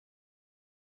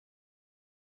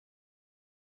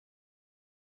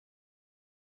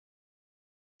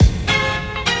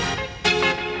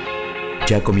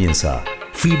Ya comienza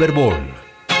Feverball.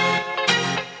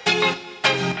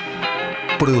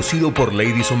 Producido por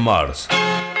Ladies on Mars.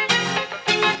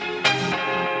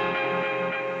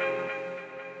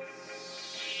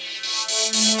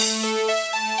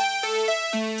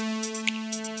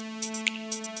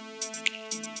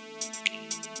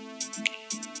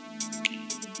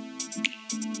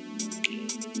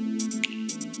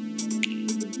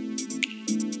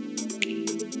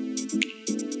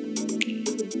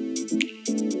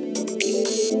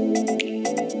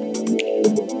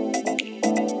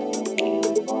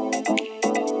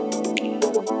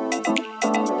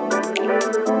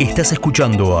 Estás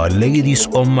escuchando a Ladies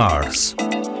on Mars.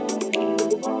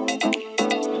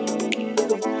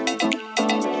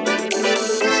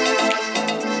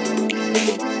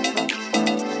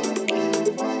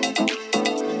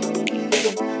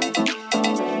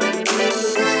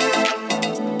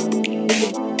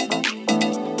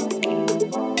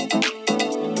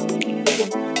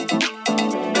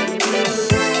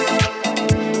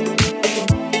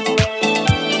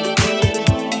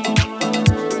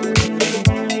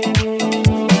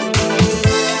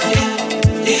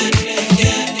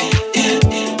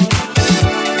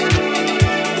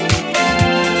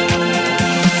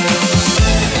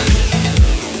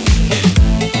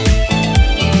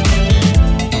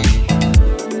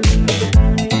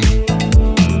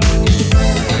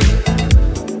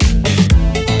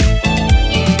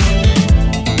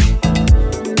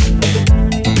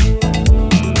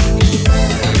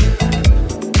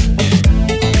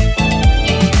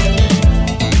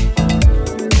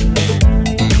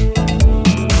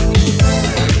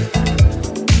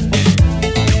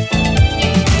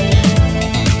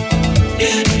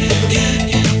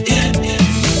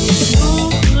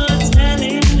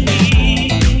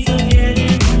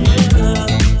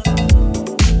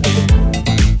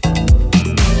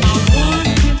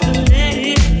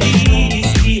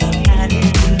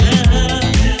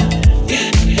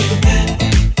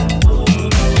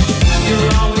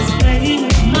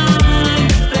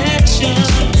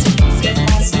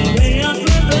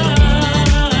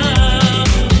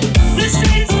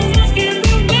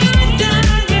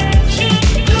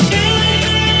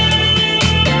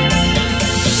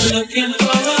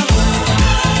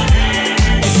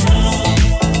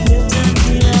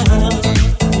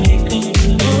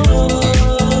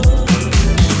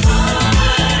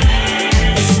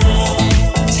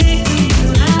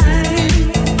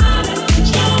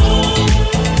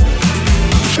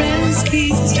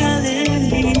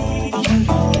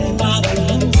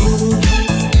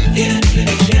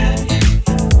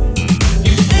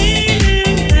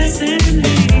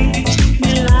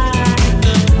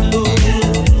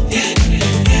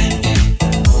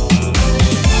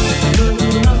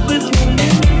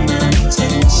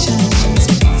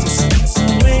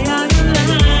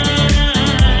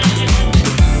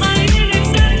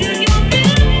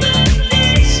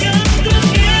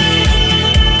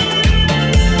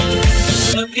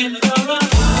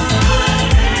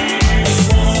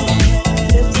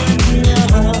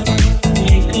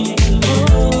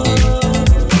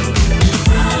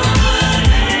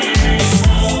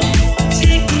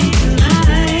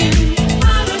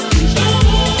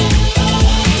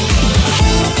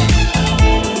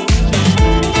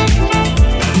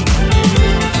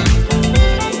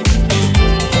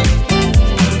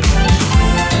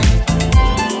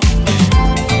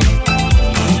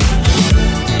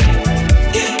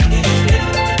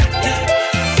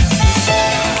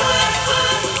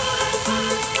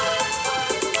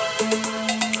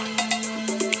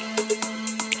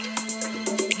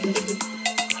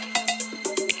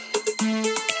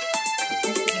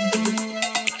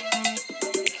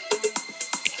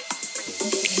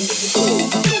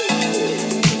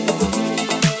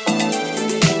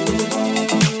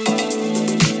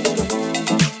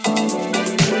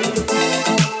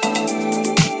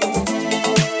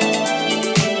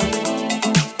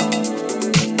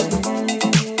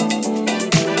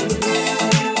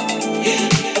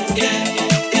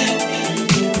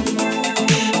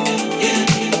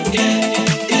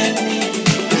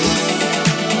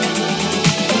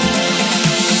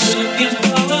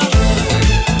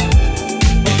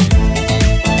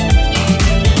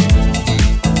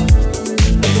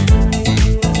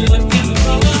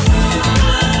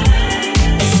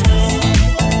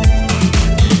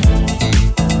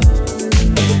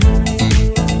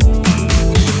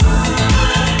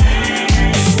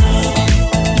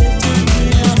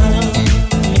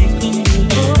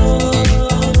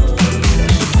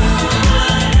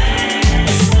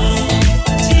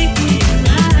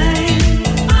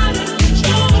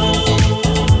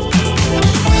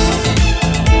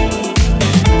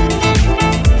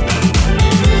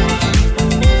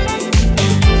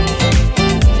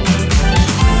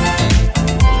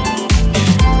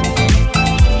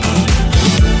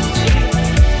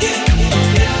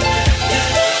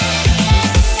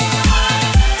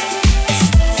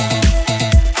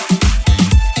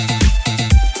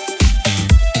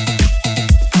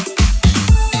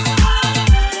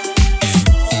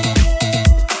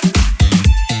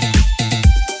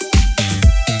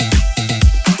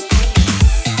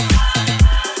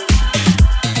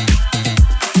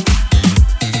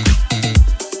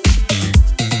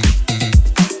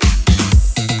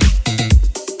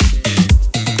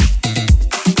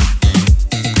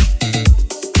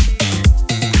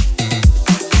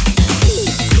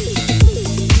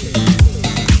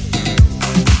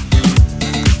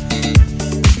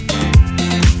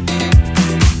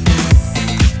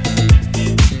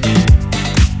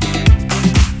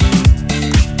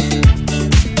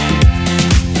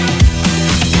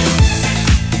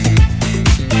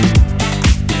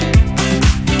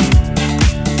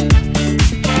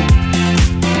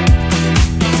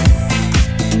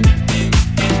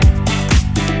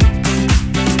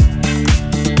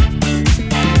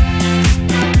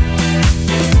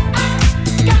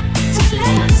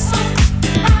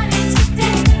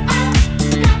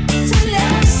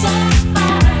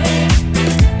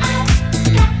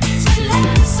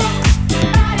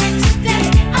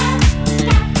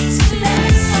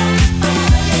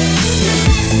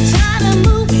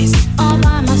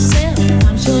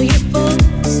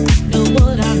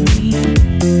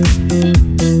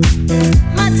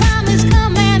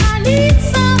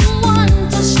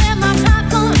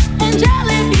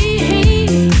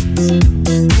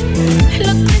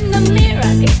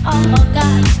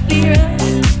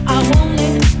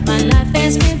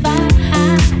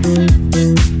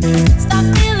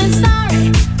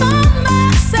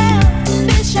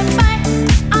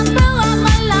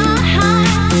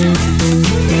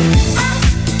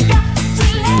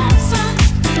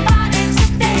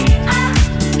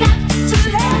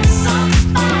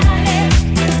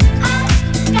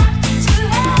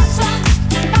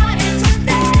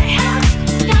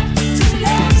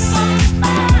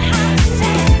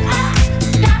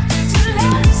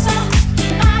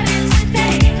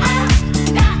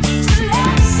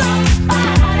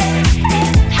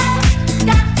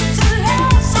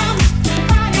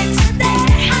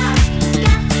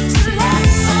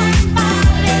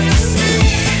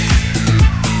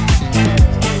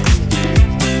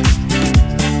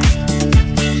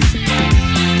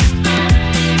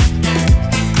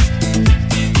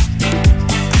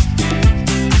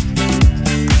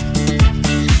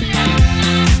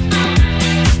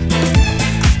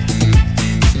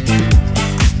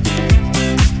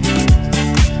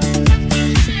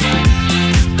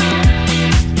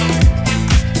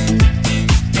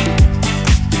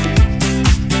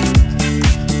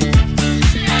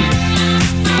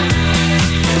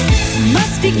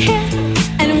 take care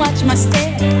and watch my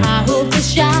step. I hope the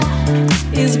shock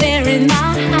is very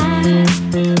nice.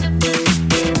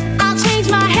 I'll change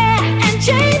my hair and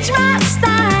change my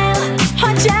style.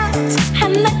 Watch out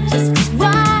and let's just get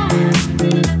wild.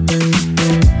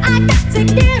 I got to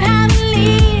get how to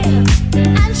live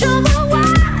and show the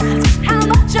world how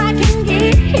much I can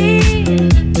give.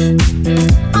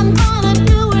 I'm gonna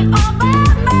do it all by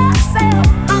myself.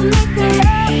 I'll make the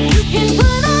love you can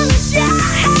put on the shelf.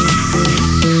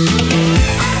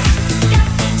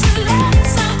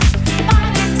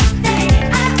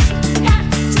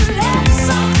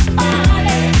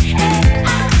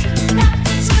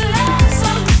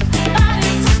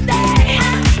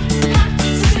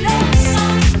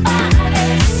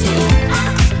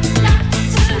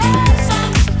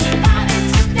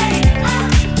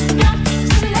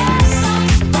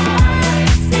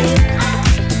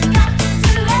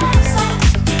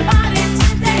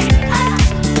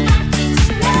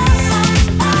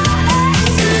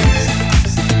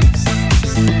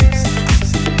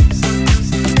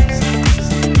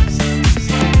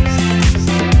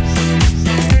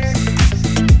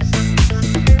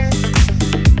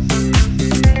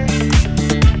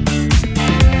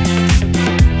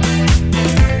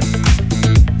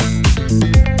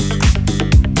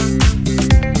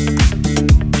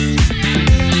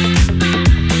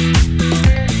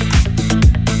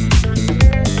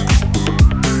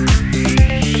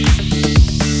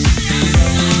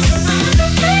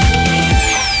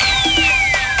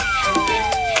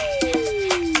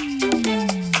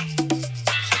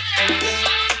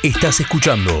 Estás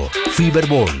escuchando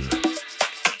Feverball.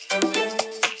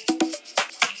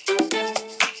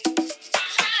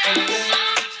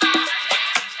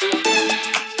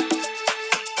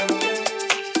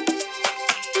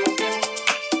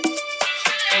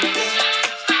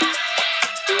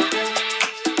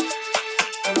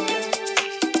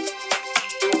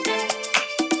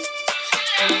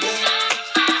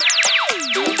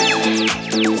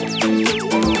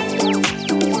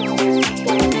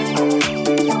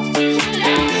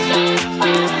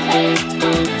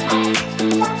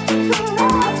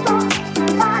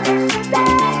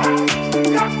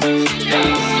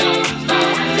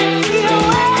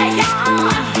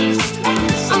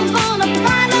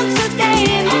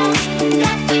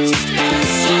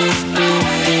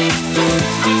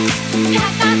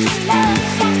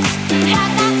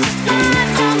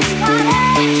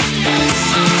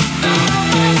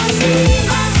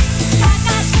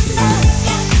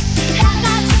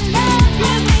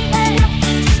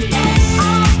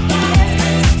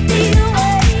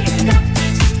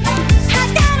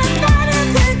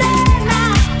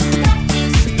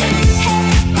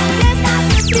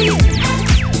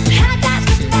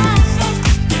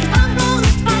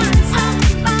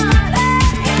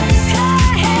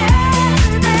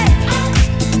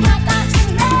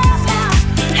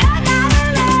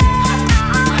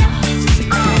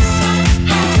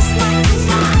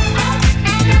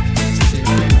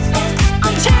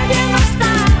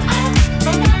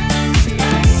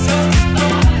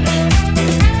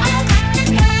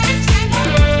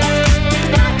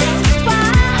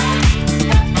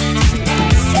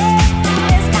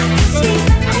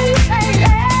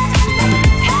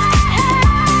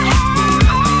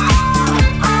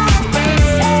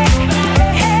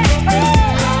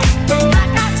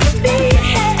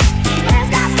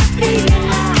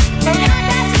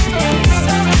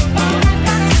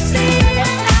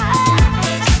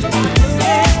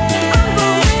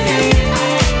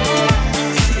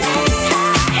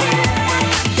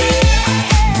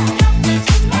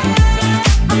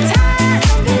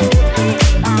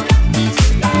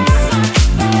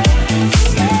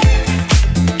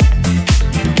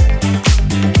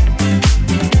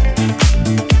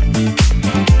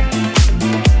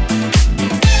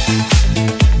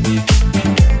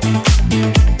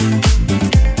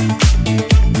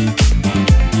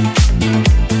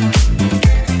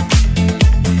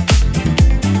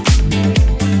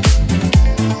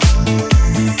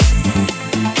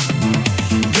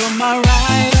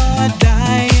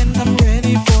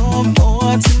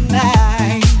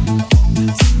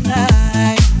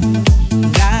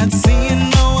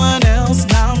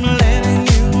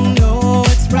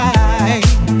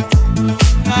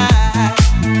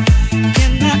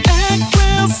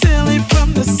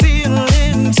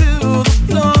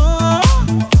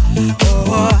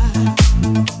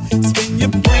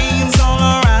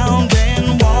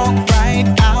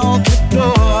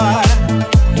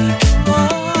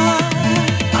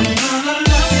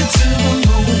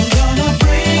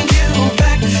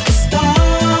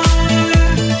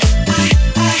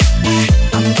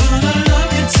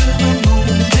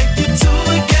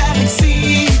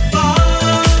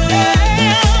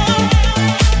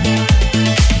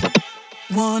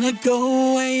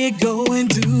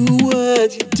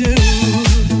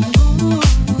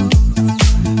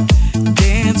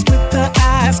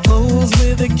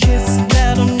 with a kiss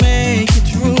that'll make it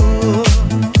true.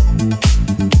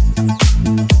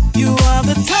 You are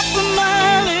the top of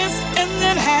my list, and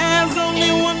it has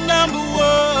only one number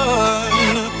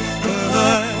one.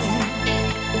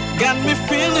 Got me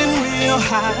feeling real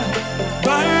high,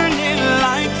 burning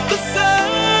like the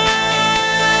sun.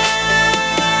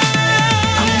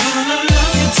 I'm gonna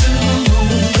love you to the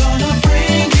moon, gonna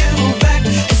bring you back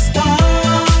a star.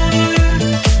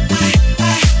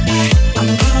 I'm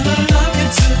gonna love you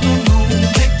to the moon,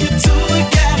 take you to a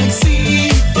galaxy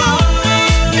far.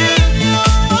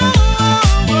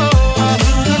 I'm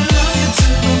gonna love you to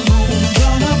the moon,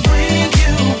 gonna bring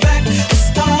you back a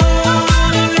star.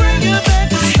 Bring you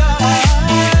back a star.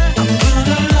 I'm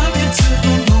gonna love you to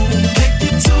the moon, take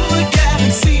you to a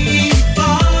galaxy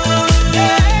far.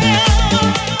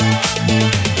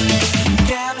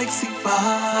 Galaxy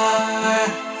far.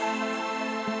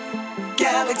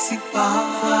 Galaxy far.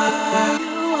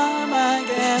 You are my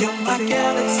galaxy. You're my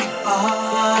galaxy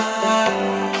far.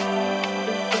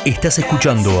 Estás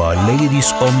escuchando a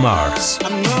Ladies on Mars.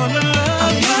 I'm gonna love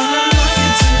you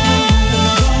to the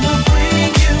moon, gonna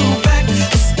bring you back a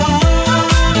star.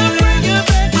 Bring you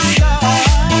back a star.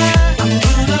 I'm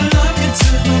gonna love you to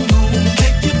the moon,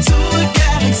 take you to a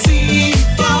galaxy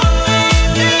far.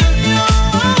 I'm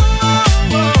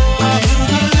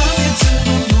gonna love you to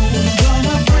the moon,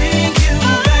 gonna bring you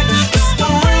back a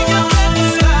star. I'm gonna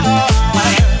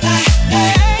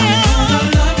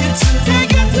love you to the moon,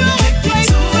 take you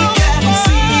to a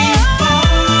galaxy far.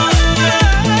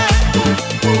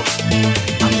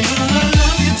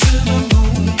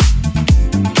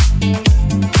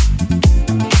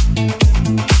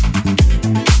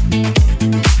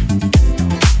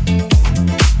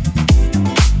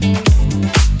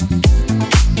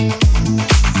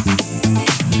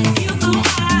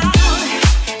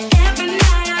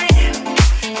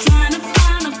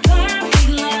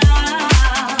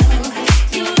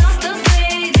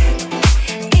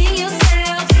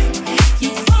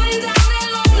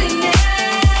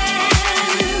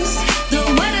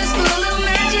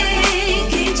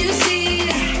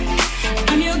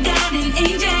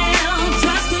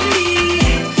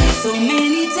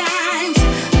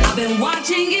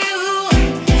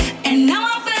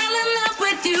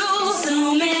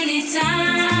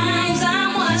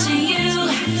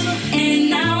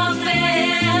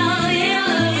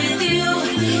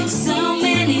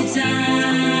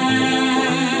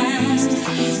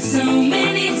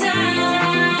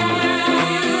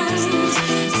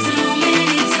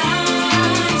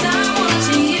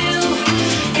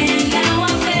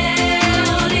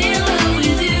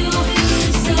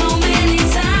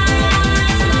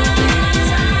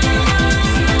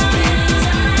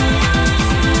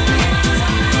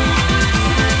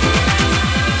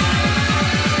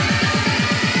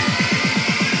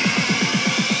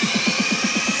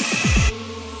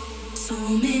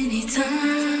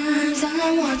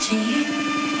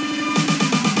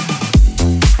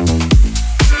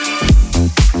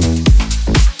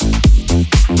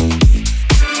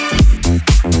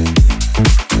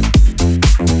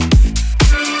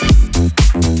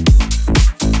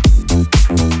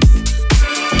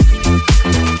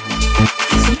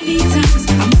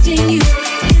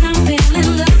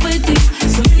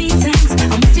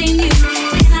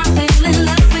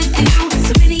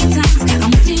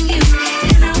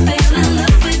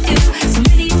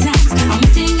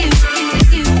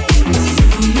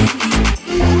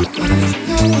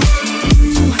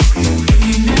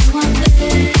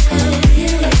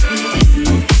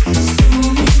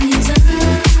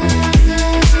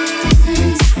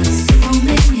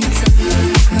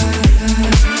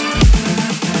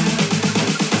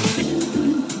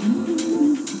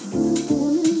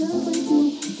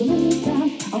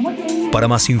 Para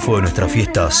más info de nuestras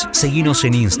fiestas, seguinos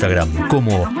en Instagram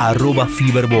como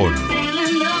 @Feverball.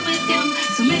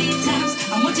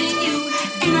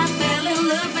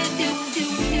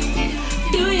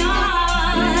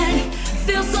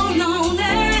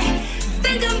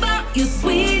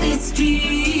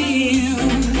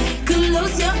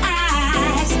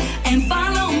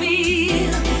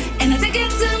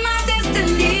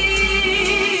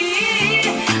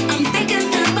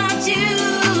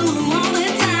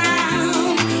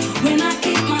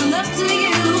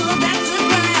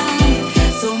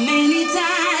 Many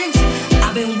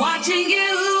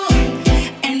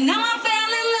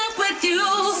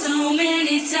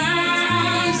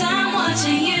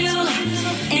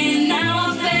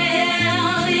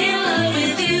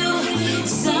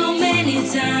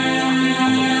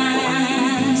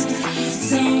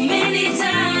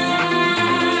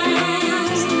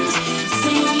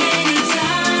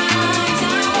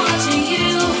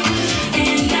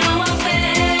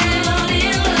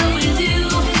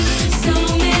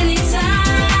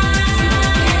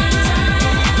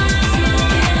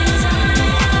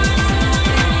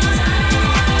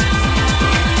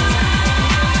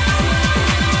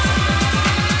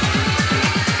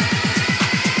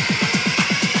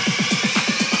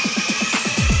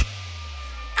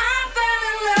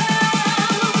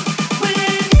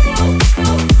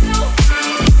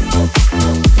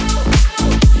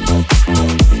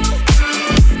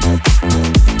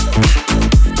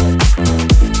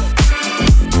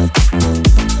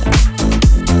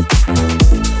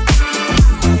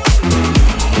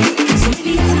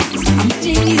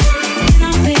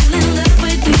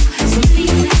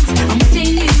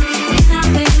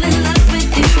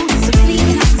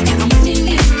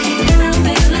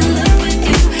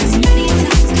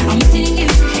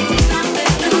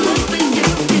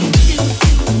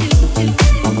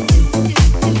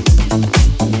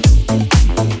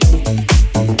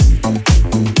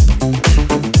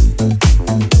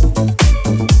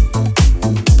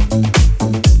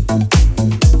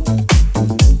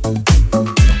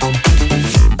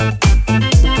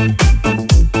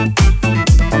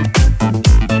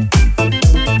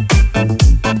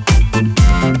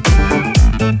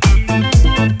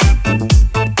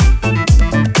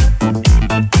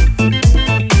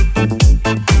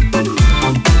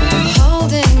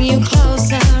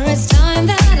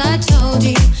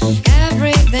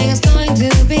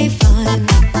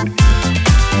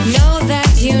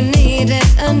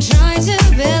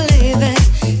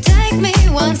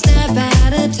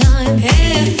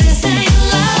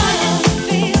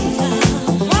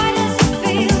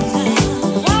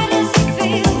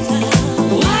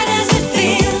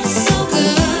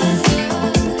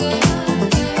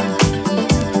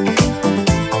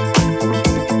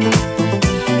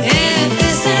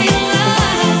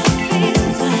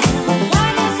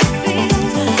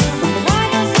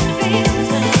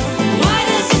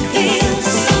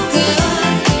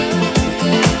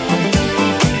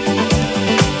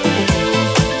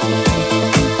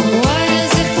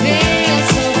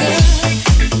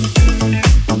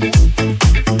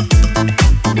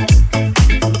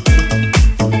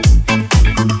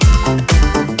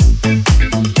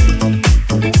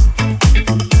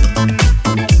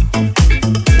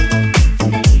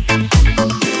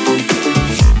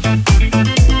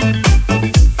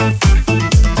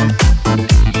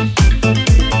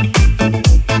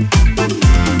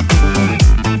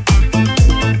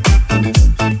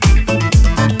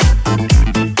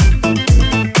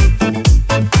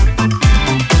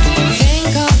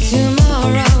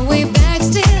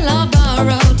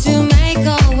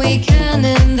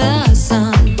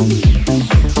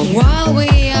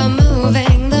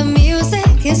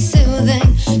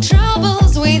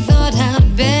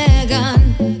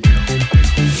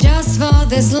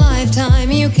this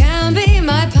lifetime. You can be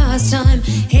my pastime.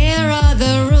 Here are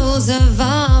the rules of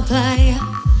our play.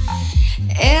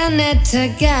 In it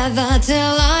together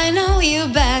till I know you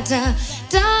better.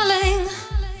 Darling,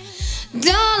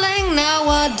 darling, now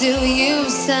what do you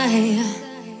say?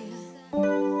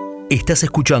 Estás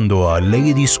escuchando a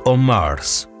Ladies on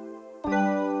Mars.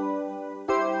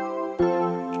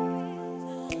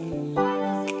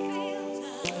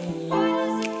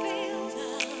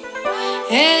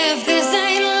 If this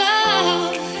ain't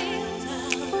love,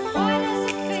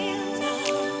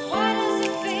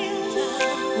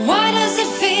 why does it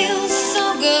feel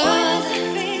so good?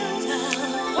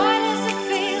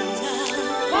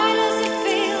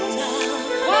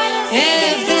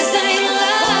 If this ain't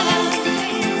love,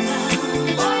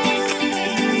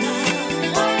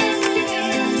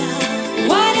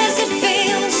 why does it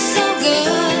feel so good?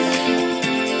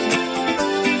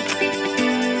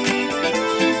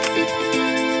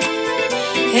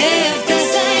 If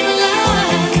this ain't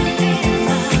love,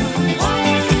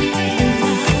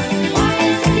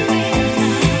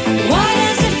 why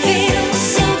does it feel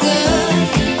so good?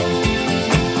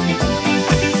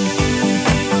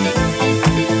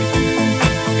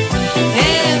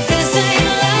 If this ain't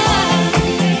love,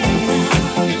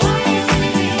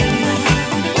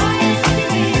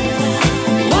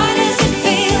 why does it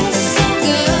feel so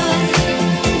good?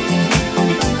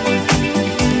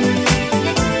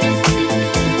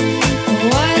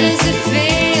 Why does it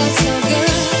feel so good?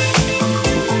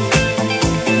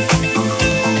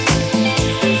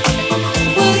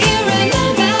 Will you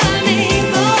remember me,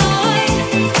 boy?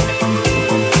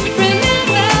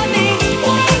 Remember me,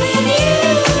 loving you.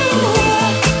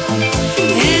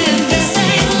 If this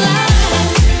ain't love,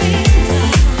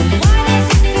 why does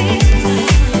it feel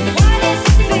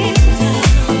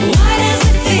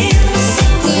so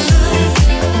good?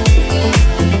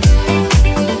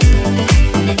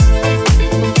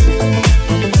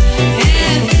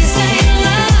 If this ain't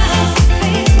love,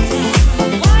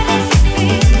 why does it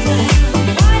feel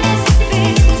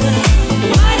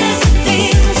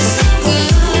so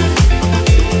good?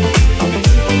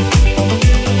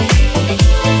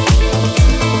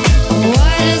 Why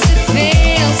does it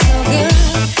feel so good?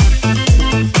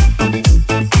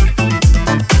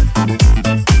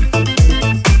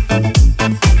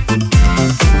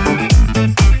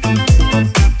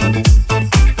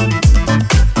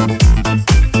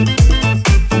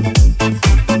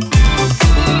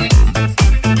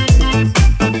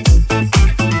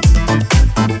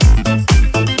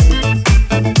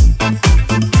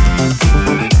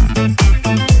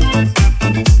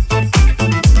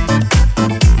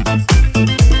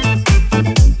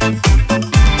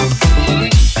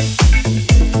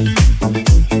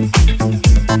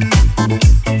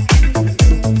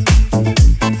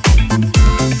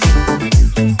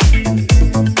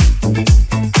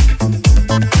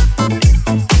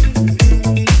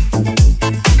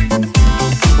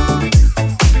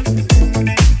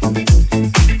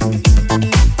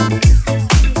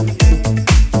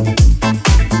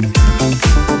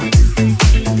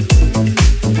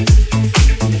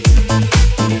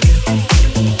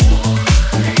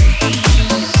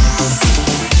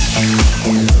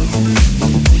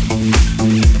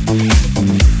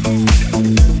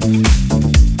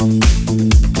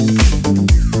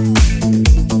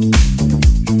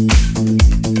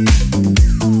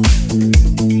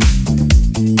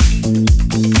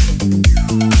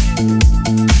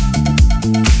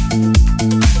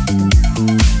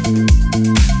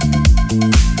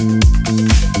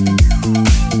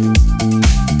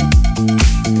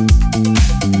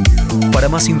 Para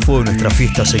más info de nuestra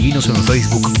fiesta, seguinos en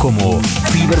Facebook como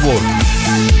Feverball.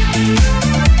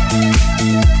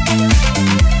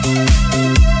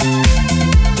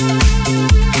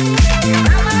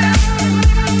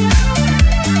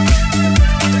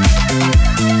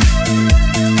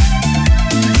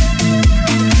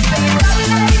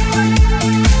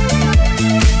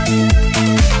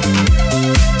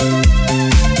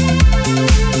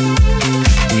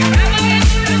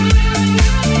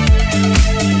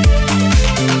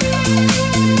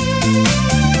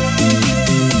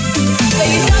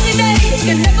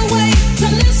 Can never wait to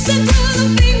listen to the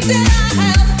things that I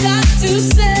have got to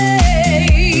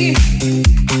say.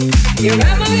 You're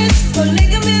amorous,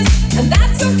 polygamous, and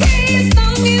that's okay as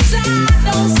long as I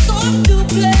don't stop to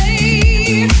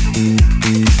play.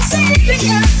 Say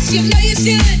because you know you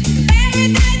should.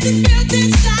 Paradise is built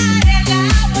inside an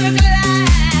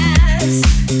hourglass.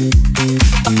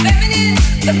 A feminine,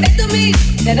 the bet to me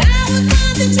that I was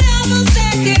born to travel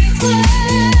second class.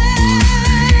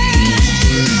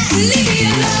 Leave me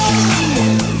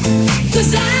alone,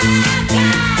 'cause I've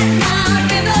got my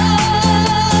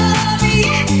rhythm.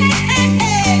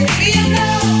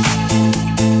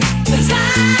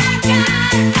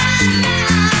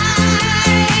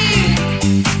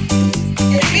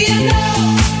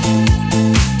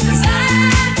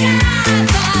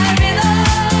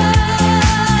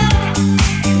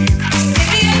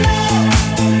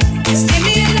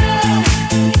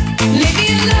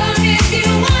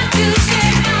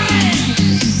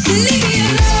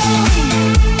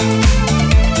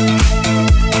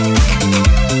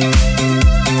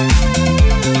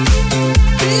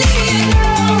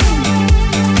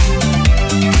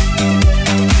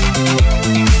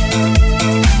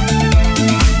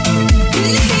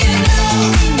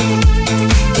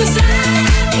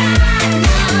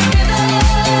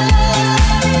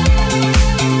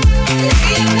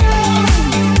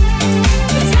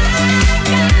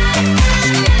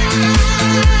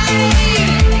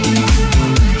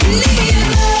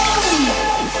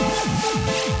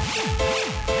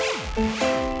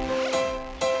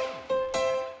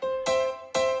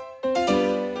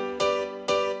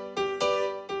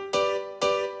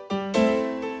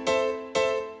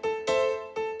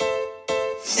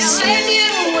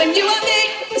 when you and me,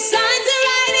 the signs are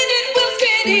right and it will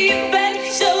fit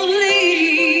eventually.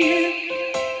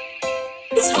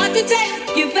 It's hard to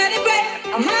tell, you better break.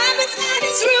 I'm having that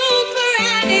it's ruled for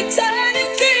an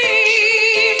eternity.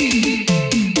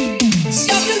 It's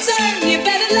your concern, you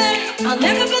better learn. I'll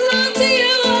never belong to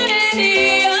you or any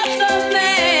other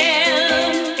man.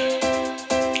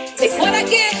 Take what I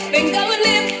give and go and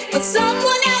live with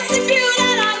someone else if you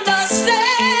don't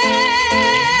understand.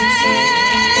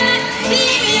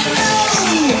 Leave me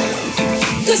alone,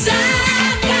 'cause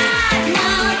I've got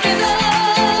my rhythm.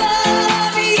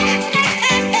 Leave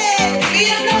me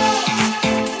alone,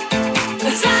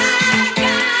 'cause I've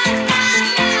got my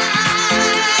life.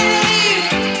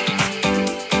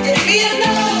 Leave me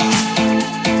alone,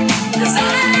 'cause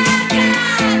I've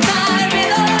got my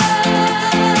rhythm.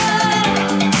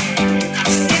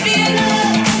 Just leave me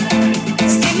alone,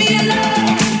 just leave me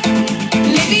alone.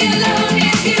 Leave me alone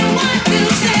if you want to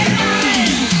say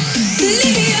mine.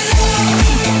 Leave me alone.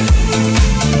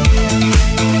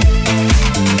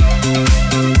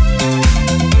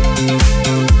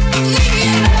 Leave me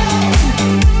alone.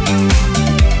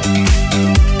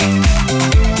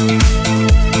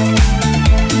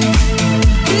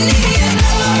 Leave me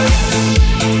alone.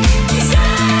 'Cause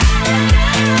I've got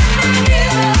my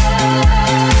rhythm.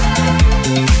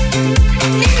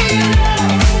 Leave me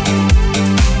alone.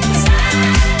 'Cause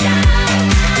I've got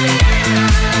my life.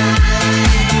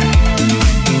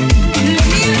 Leave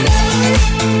me alone.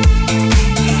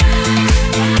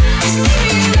 Just leave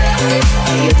me alone.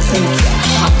 You think you're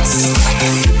hot.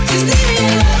 Just leave me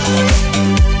alone.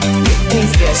 You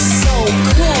think you're so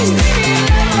cool. Just leave me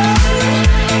alone.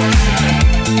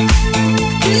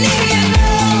 Leave me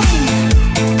alone.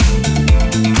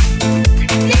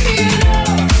 Leave me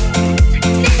alone.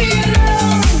 Leave me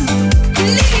alone.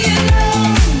 Leave me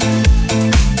alone.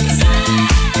 'Cause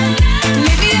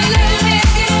leave me alone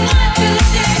if you want to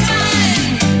say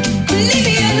mine. Leave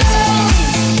me alone.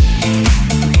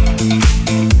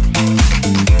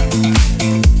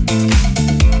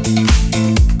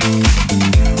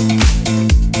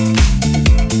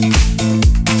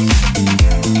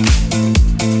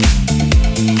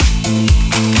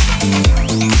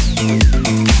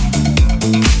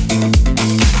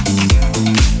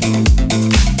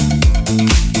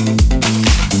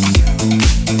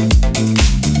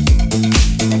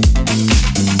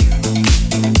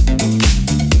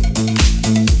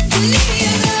 Leave me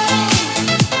alone.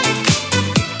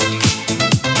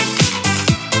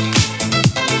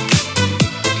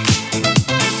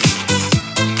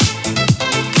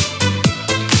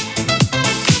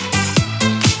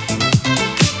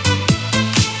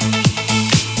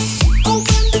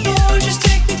 Open the door, just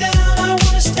take me down. I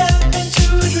wanna step into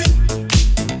a dream.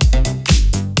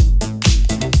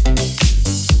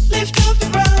 Lift up the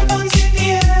ground, arms in the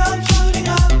air. I'm floating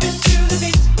up into the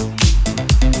beat.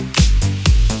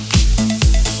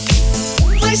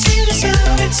 I see the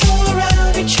sound, it's all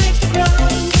around. It shakes the ground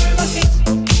under my feet.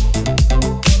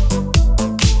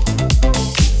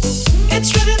 It's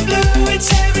red and blue, it's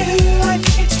everywhere. I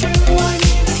think it's true. I'm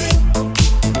in a dream.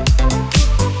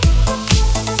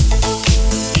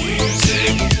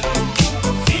 Music,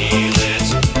 feel it.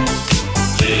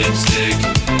 Lipstick,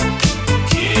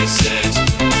 kiss it.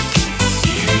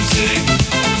 Music,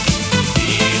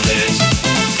 feel it.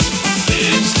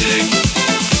 Lipstick,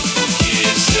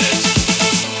 kiss it.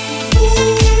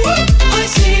 Ooh, I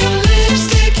see your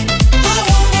lipstick. I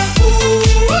wanna,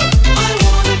 ooh, I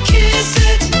wanna kiss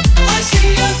it. I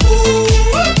see your,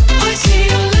 ooh, I see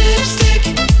your lipstick.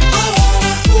 I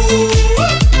wanna, ooh,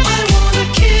 I wanna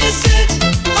kiss it.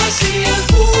 I see your,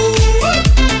 ooh,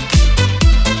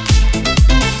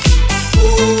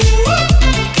 ooh.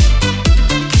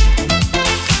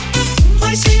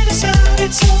 I see the sound,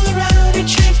 it's all around. It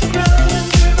shakes the ground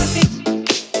under my feet.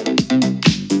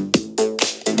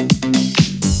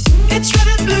 It's red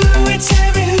and blue, it's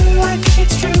everywhere. I think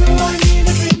it's true. I'm in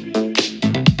a dream.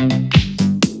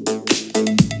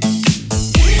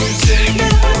 Music,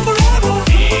 Now and forever,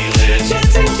 feel it.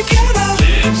 dancing together.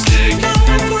 Lipstick, Now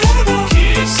and forever,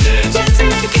 kiss it.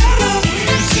 dancing together.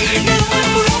 Music, Now and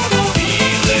forever,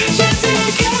 feel it. dancing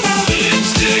together.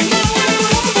 Lipstick, Now and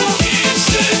forever. kiss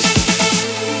it.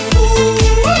 Ooh,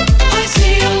 I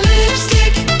see your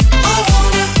lipstick. I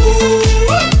wanna, ooh,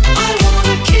 I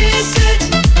wanna kiss it.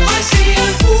 I see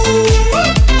your, ooh,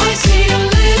 I see your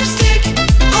lipstick.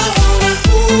 I wanna,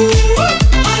 ooh,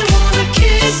 I wanna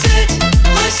kiss it.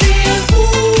 I see your, ooh,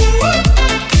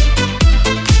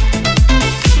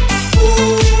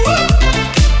 ooh.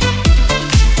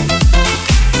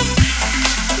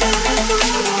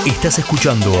 Estás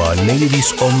escuchando a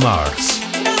Ladies on Mars.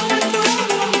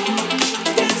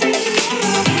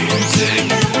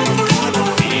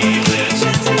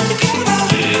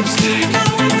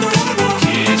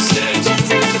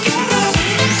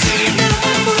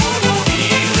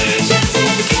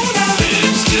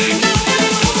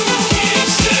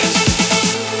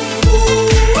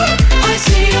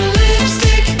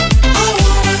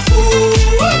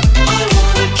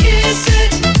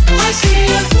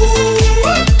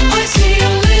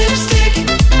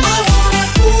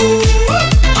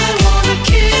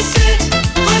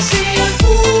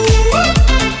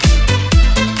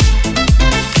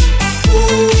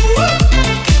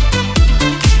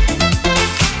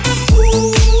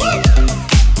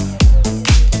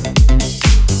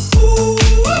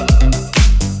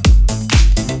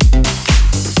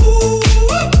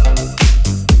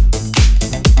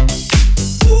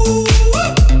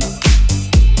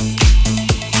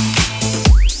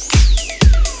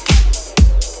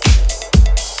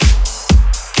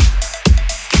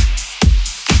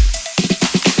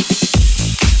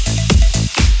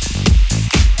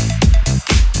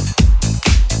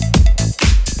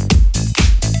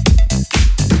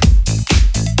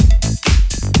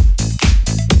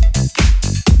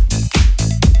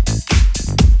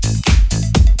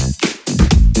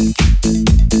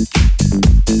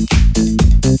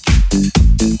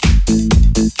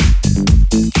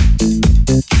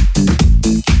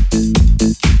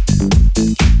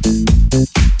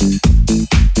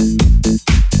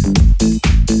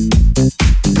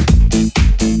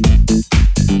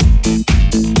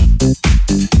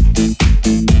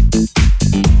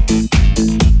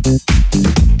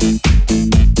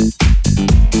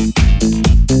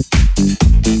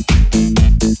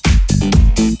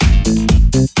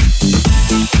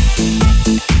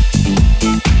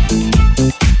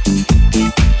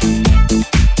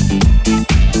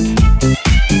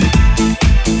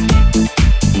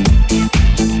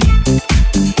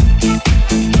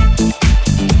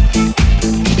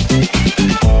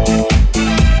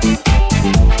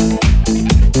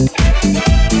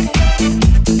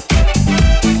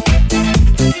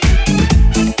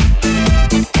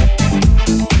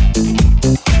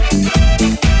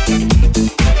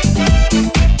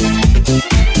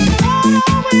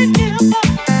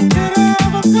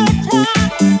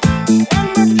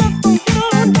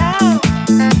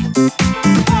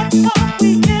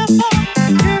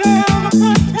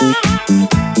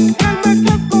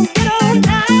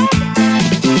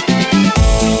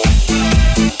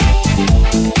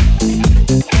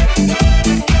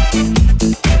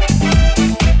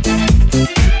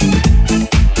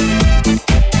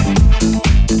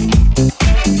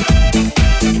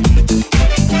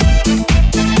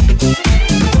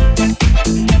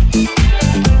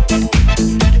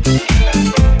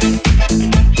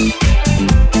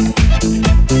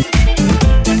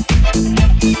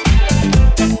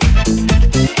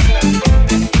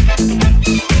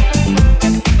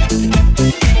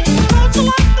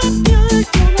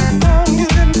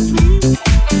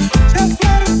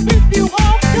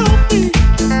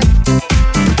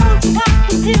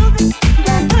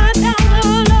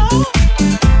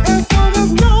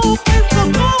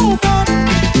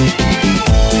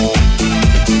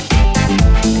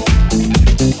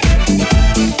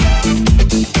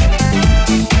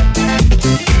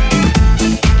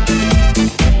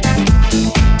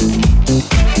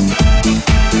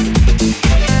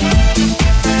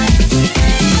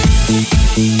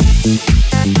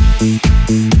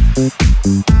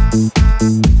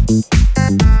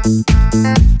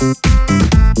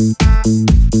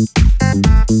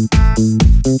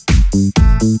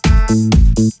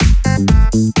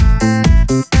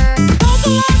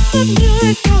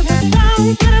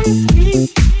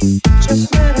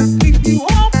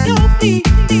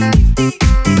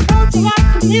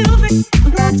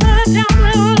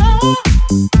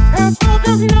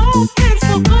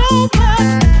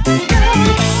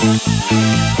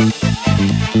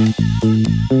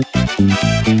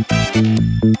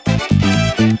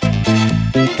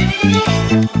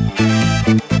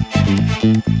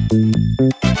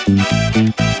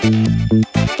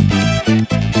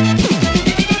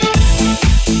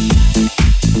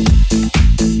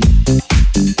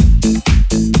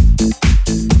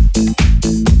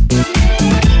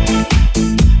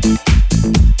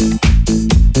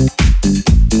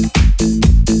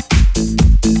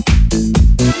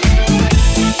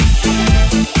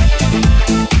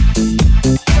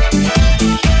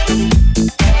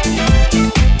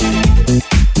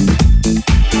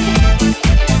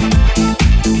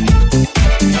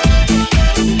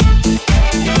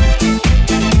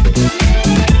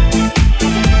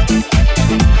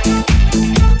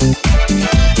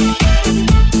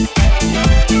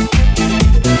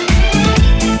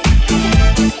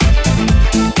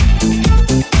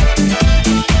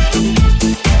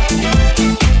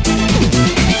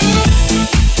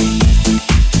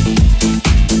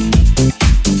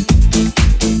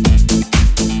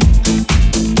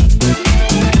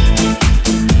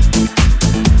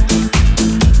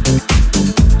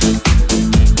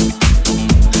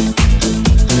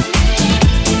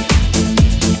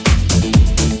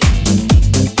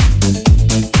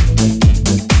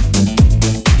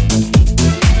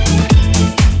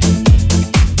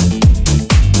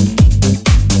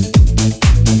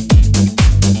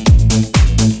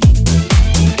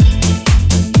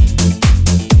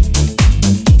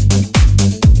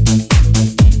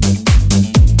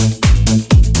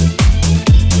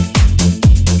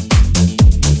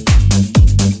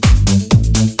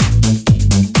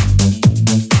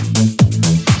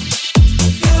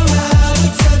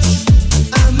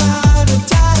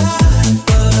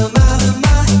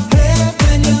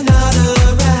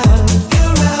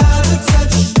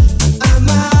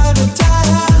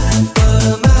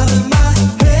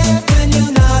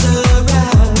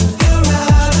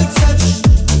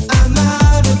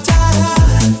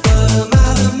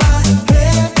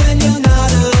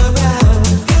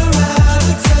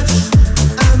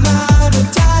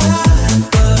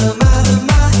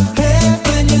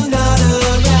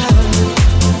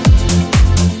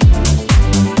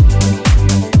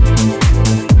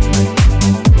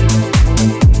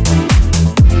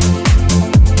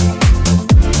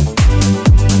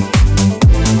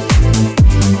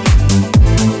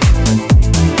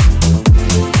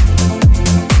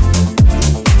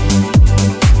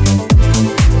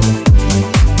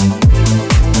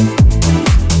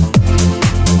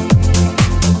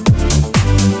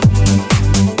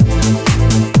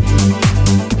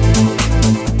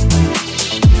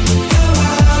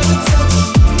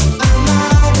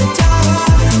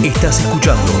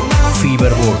 escuchando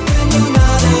Feverball.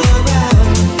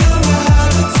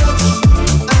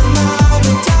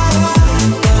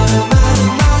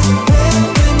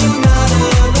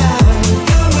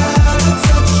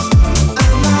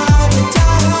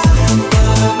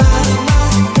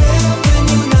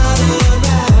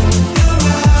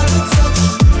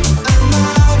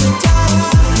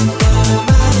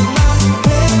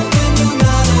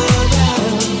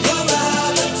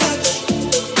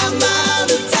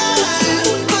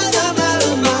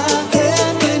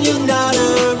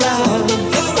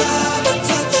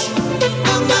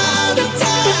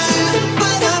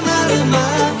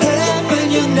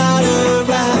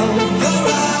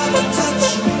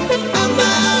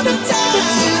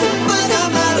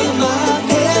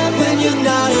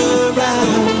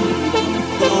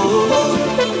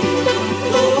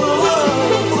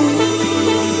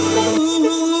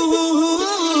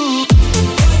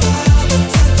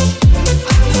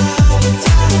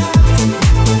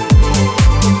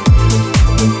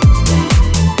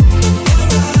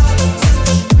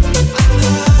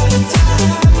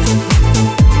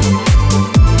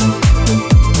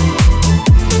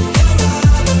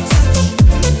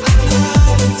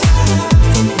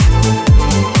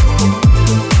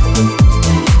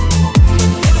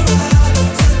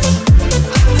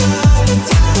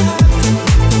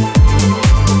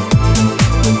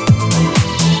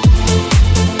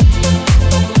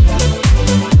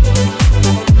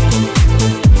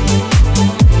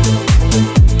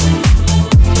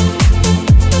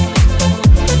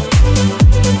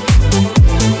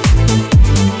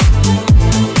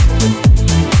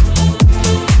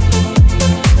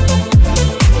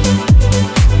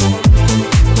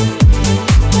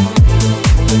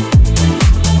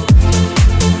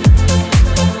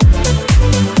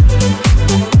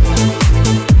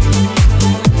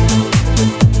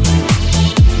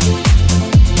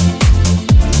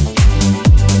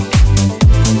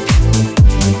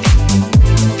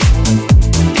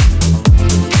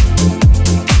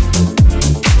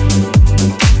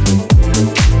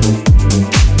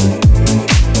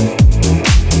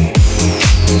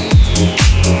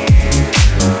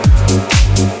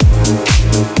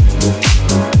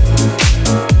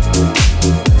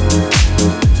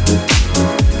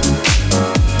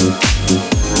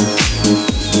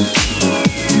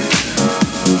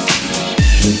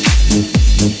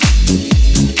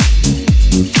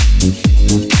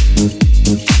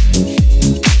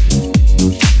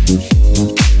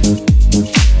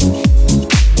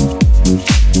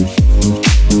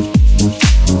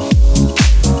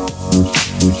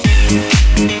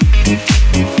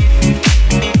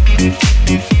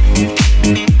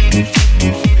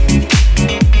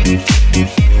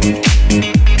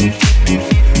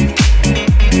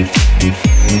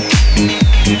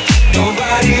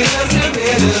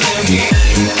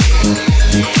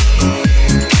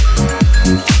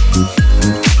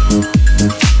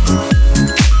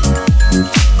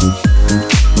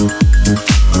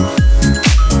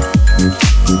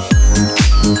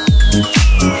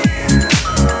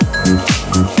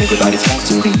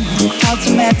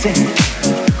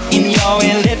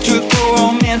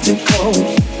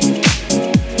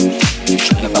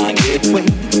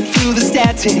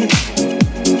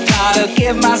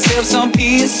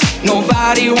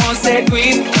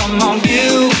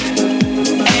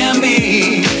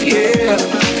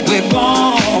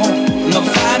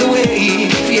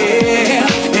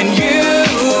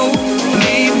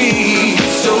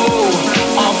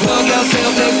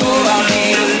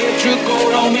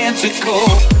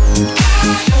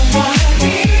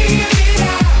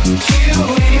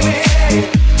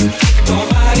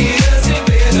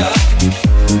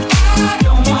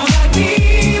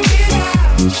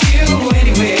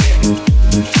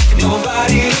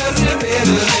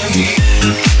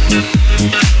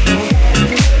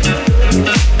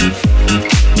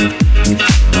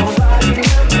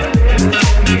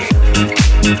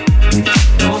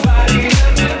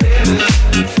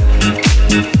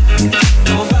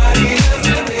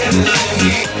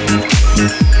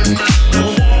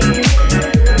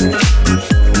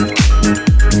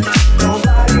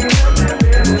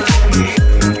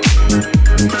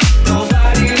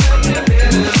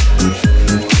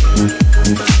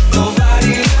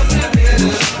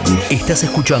 Estás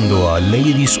escuchando a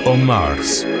Ladies on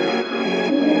Mars.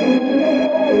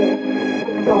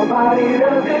 Nobody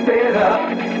does it better.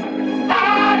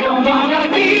 I don't wanna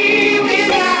be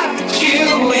without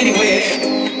you anywhere.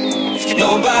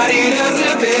 Nobody does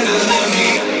it better than me.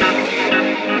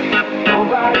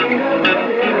 Nobody does it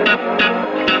better.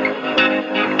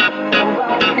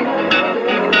 Nobody does it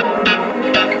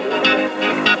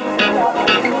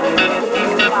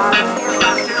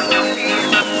better.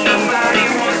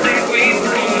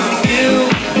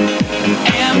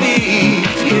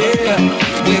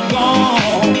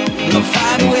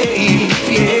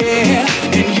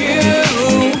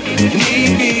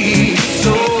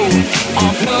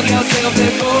 Hug yourself,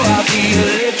 let go. I'll be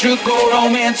electrical,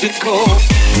 romantical.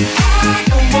 I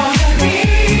don't wanna be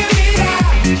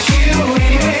without you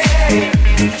anyway.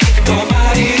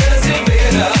 Nobody does it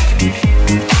better.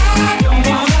 I don't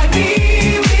wanna be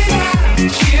without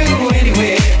you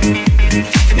anyway.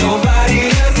 Nobody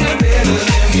does it better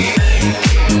than me.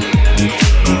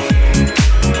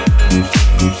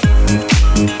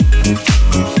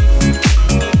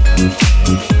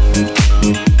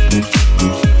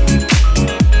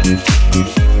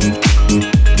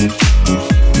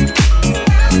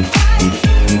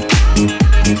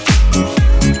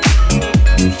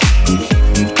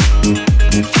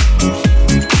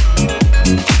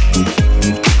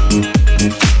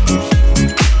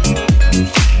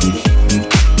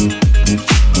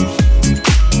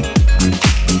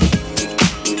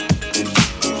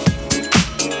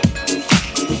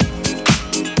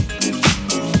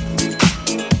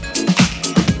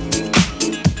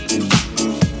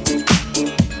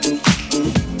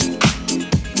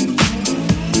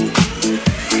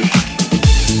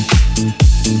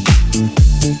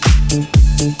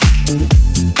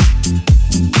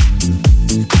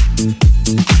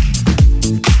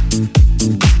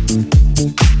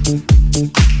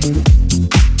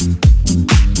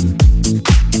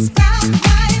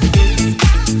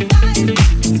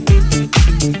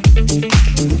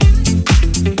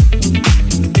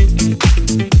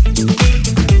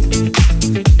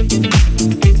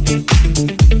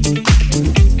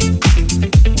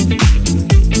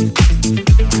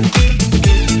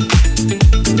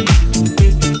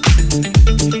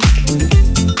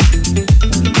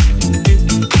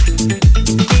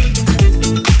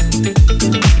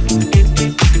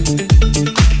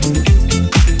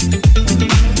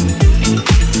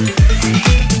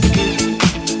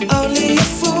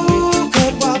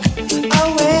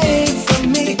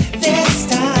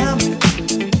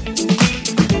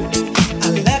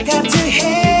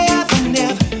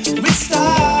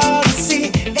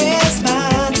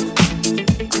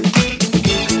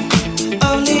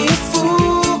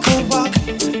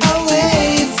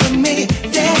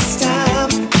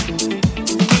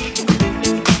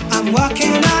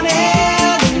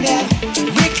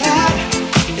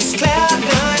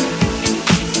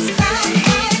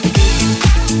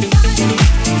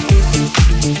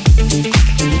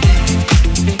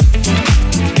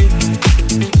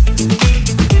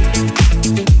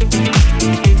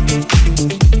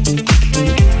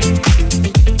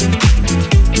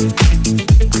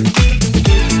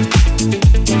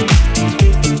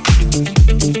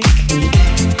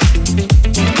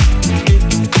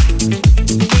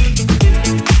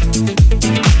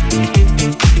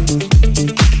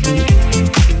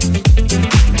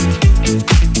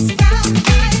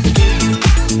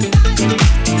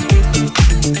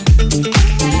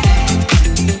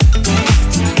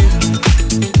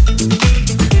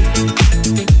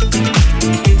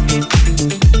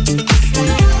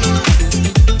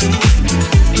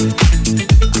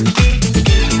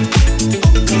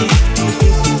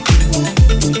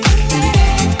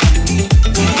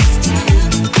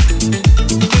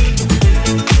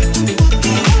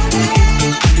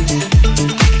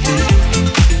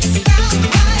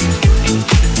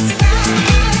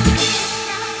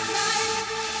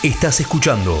 Estás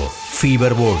escuchando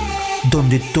Feverball,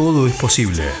 donde todo es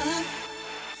posible.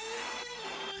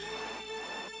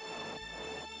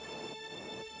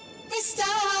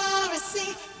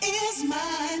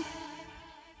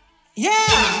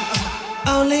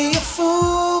 Only a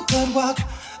fool could walk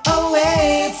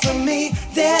away from me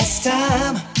this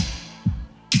time.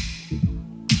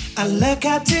 I look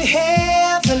out to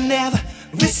heaven,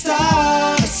 every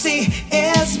star I see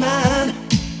is mine.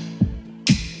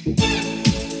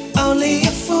 Only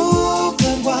a fool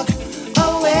could walk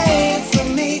away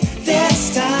from me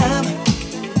this time.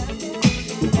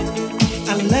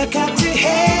 I look out to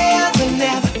heaven,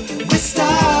 every star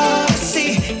I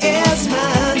see is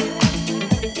mine.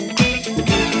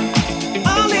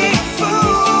 Only a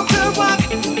fool could walk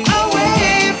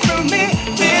away from me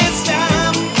this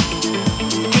time.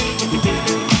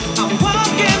 I'm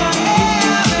walking on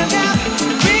heaven now,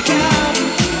 because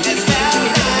it's that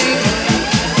right.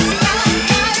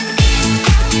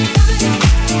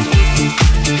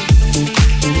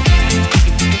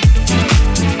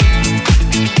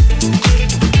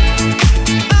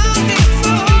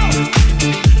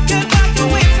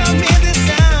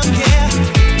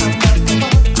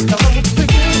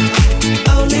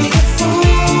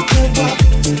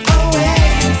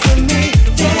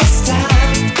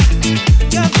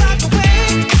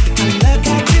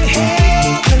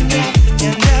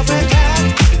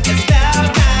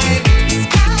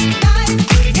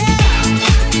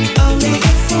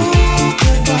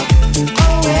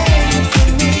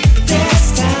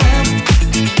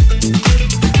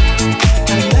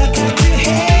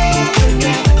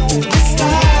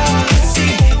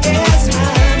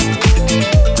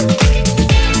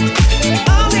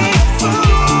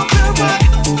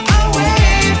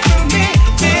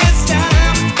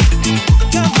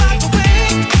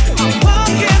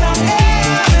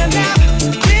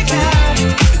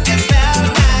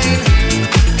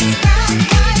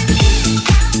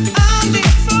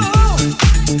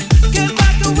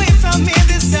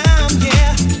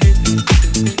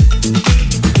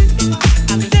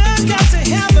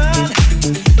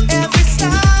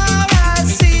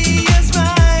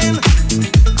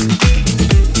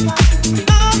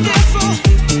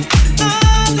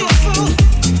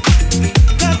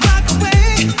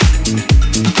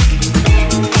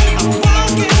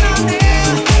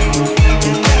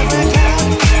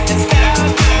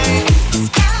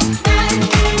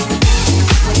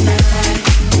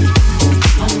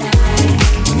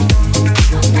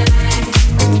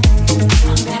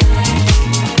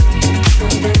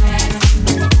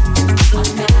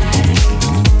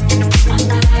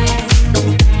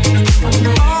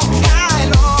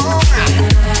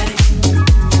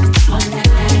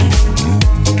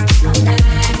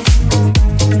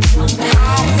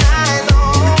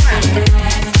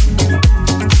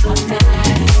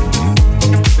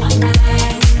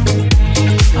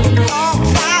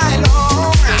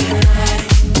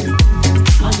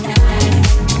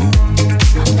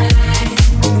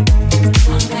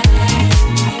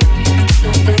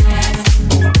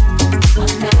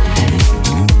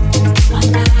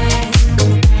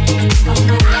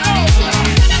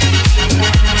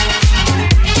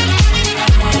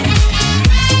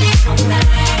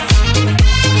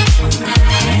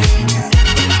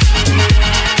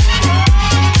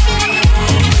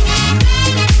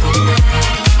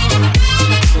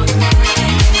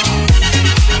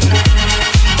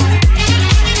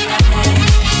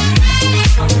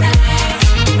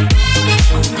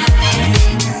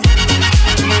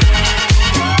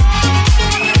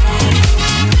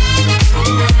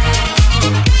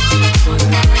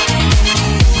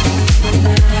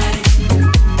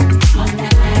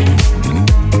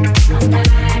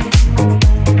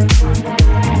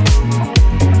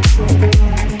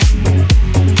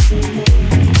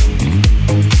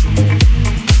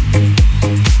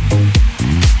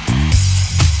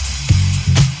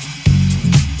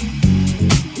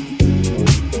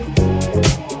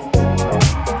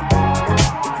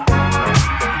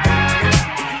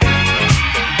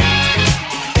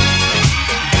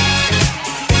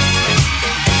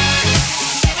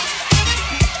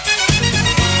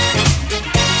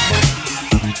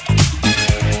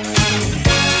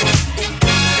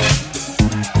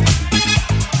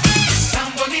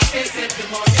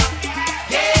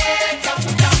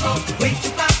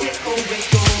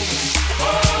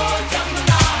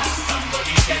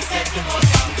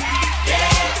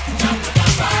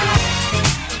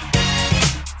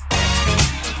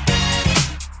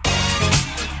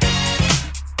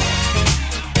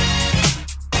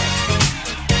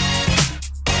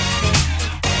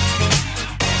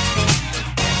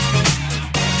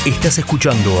 Estás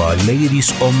escuchando a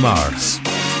Ladies on Mars.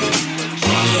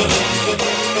 My love,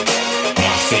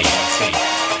 my faith,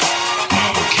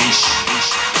 my vocation.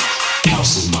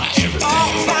 House is my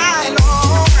everything.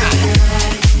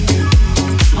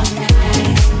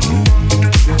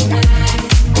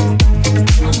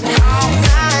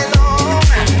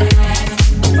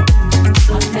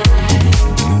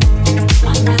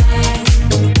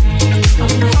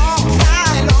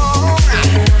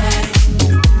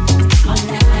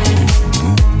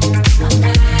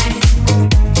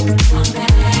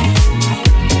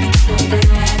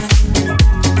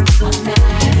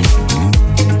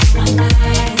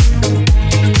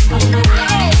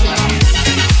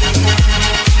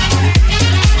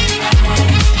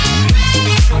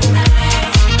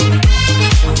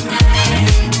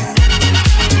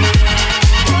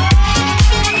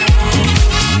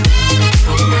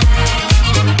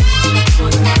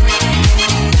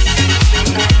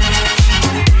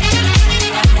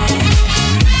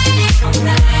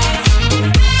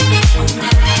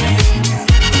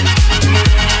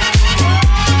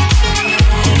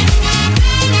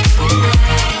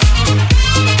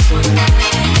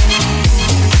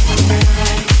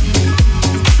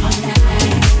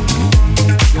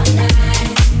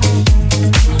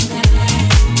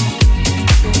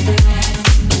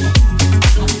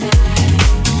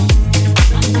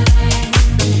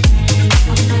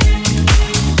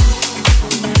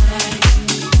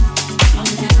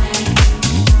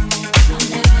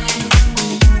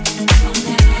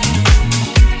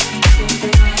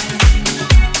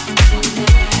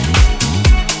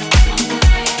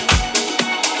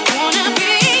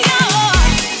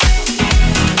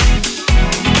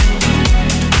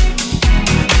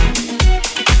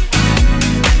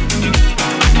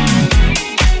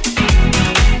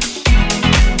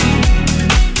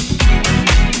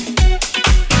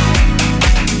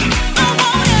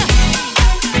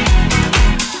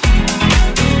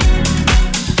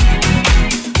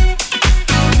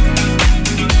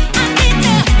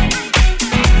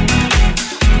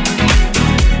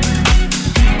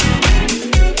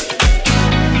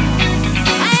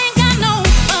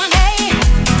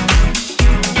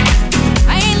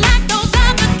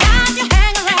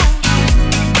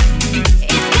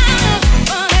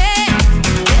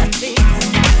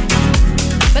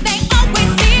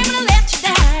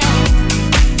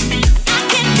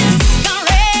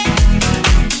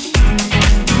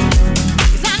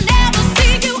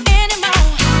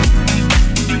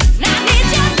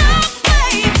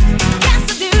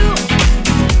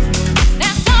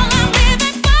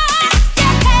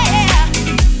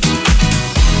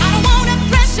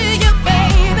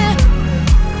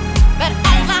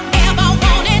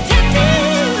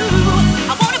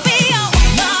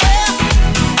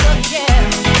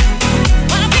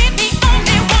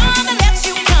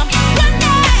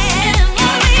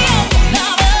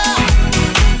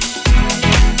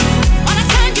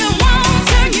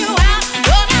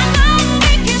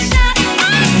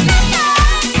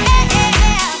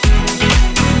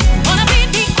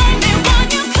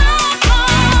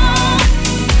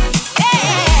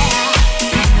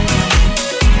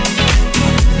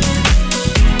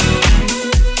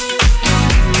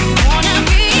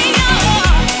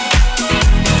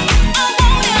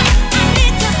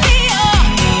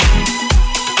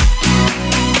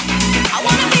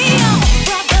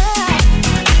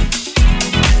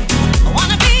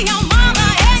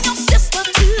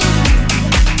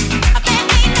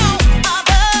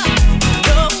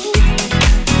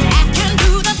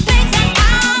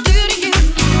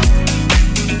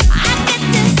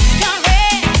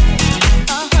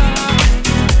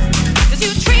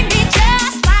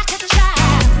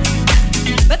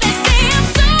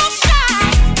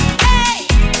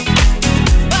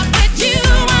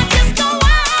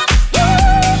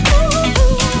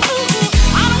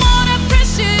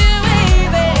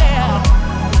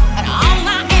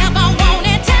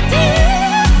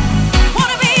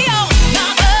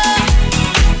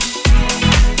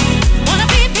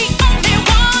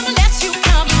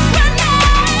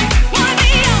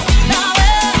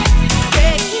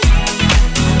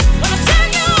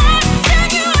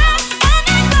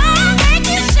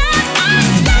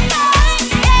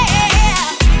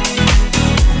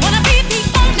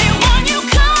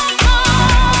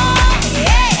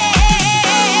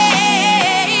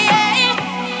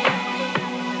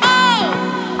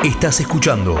 Estás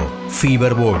escuchando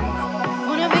Feverball.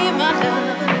 Wanna be my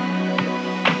lover?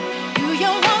 Do you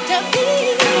want to be?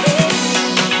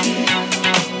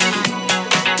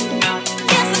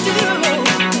 Yes, I do.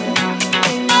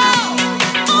 Oh,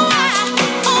 oh, I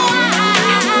don't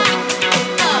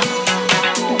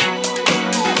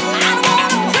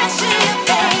wanna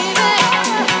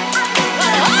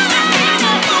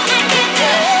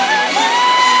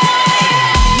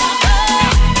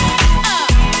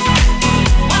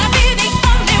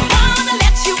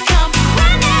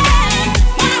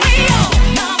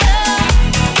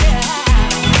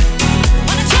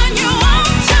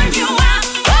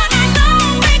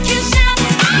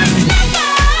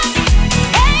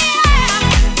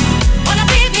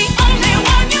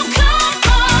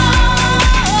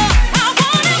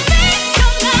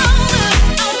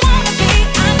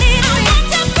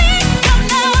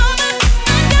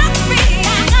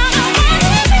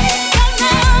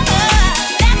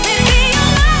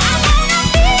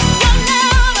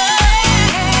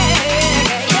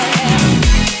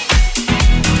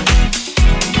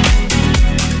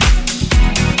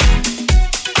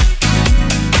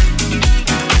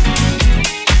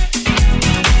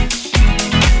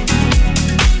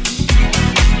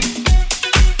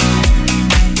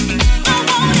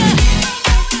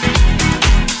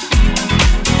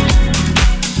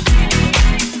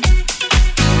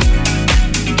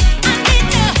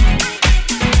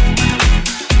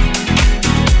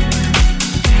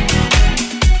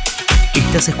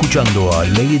Estás escuchando a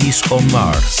Ladies on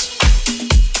Mars.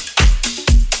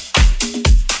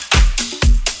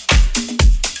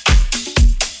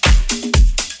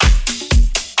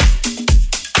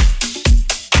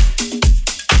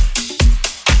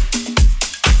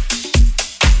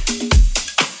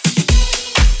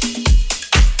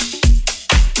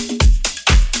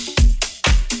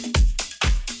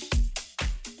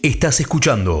 Estás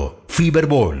escuchando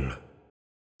Feverball.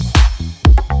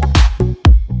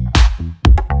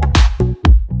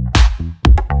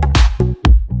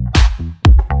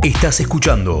 Estás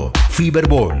escuchando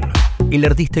Feverball. El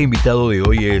artista invitado de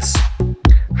hoy es...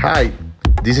 Hi,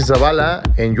 this is Zavala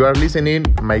and you are listening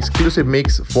my exclusive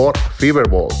mix for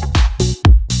Feverball.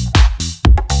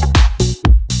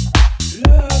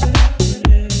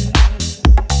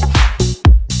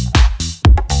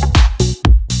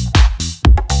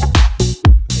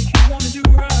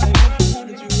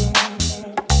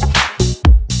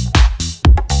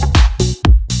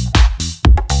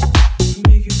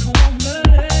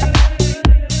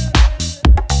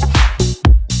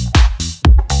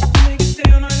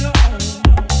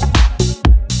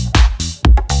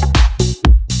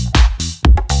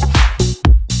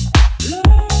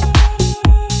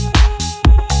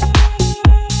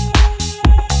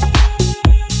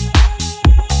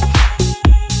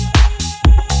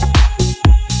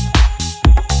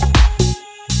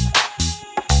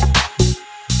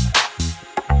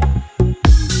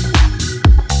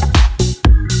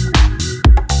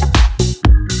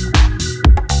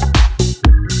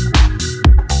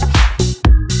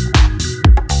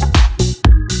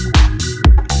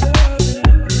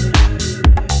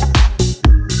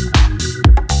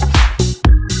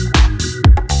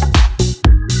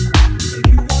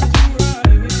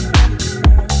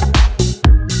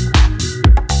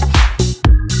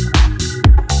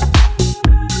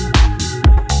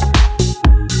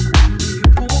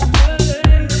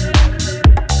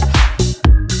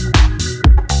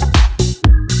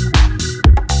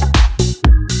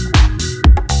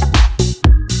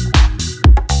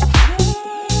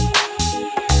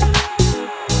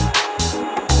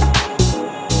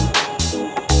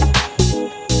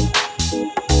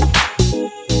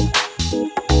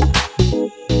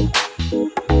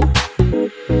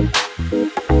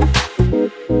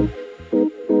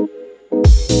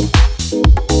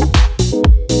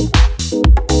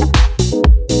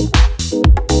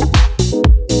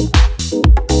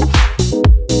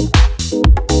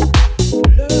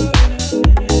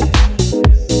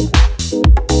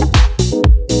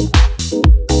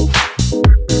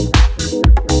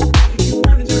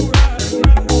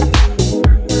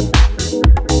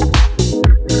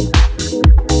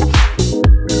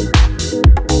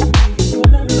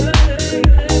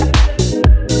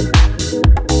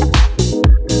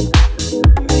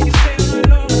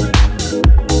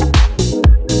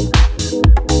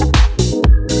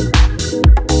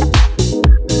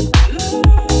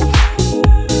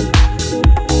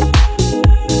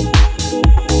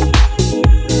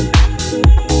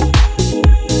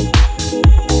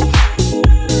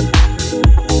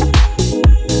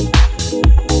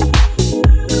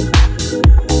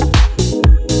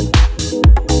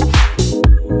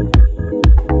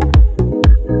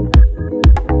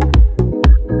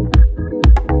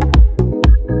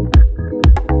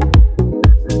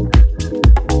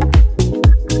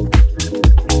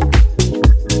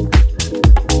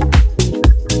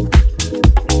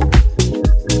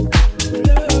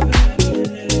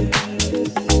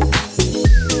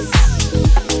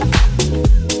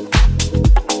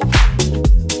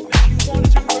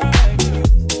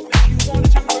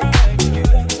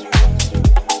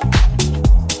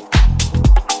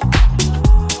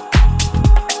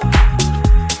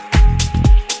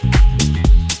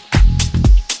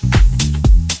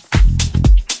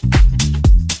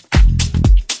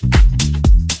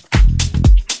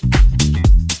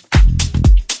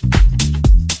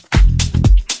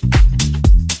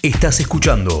 Estás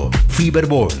escuchando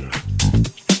Feverball.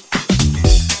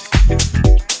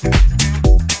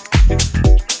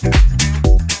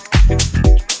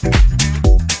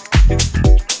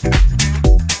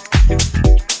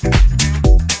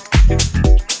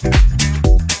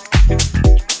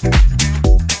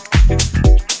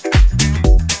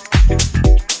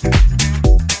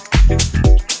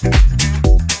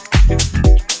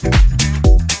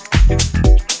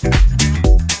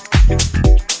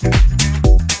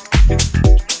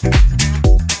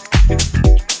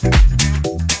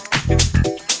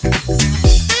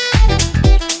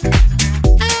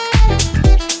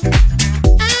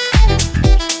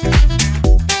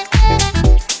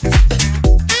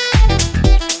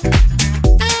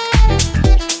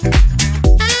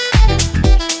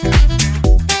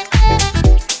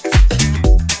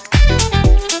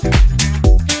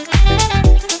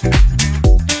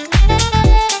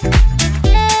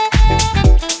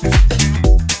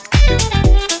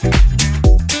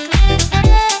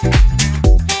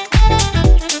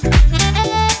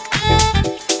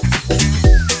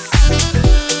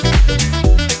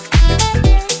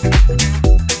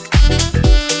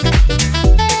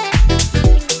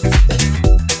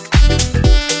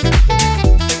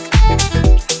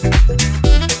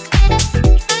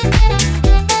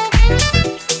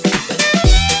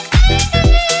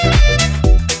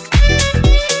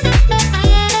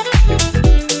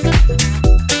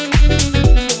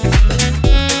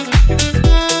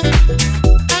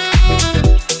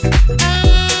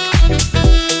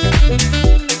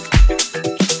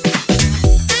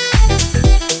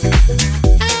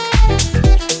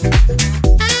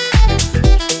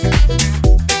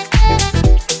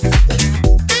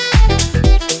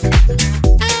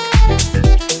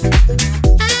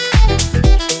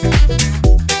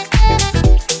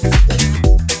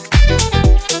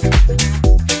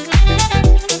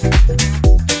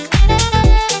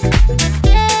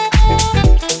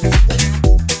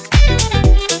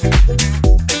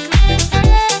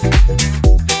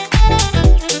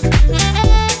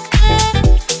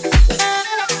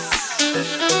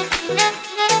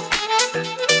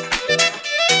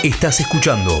 Estás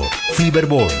escuchando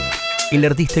Feverball. El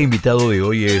artista invitado de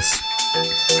hoy es...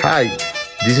 Hi,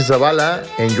 this is Zavala,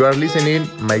 and you are listening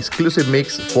my exclusive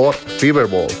mix for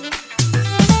Feverball.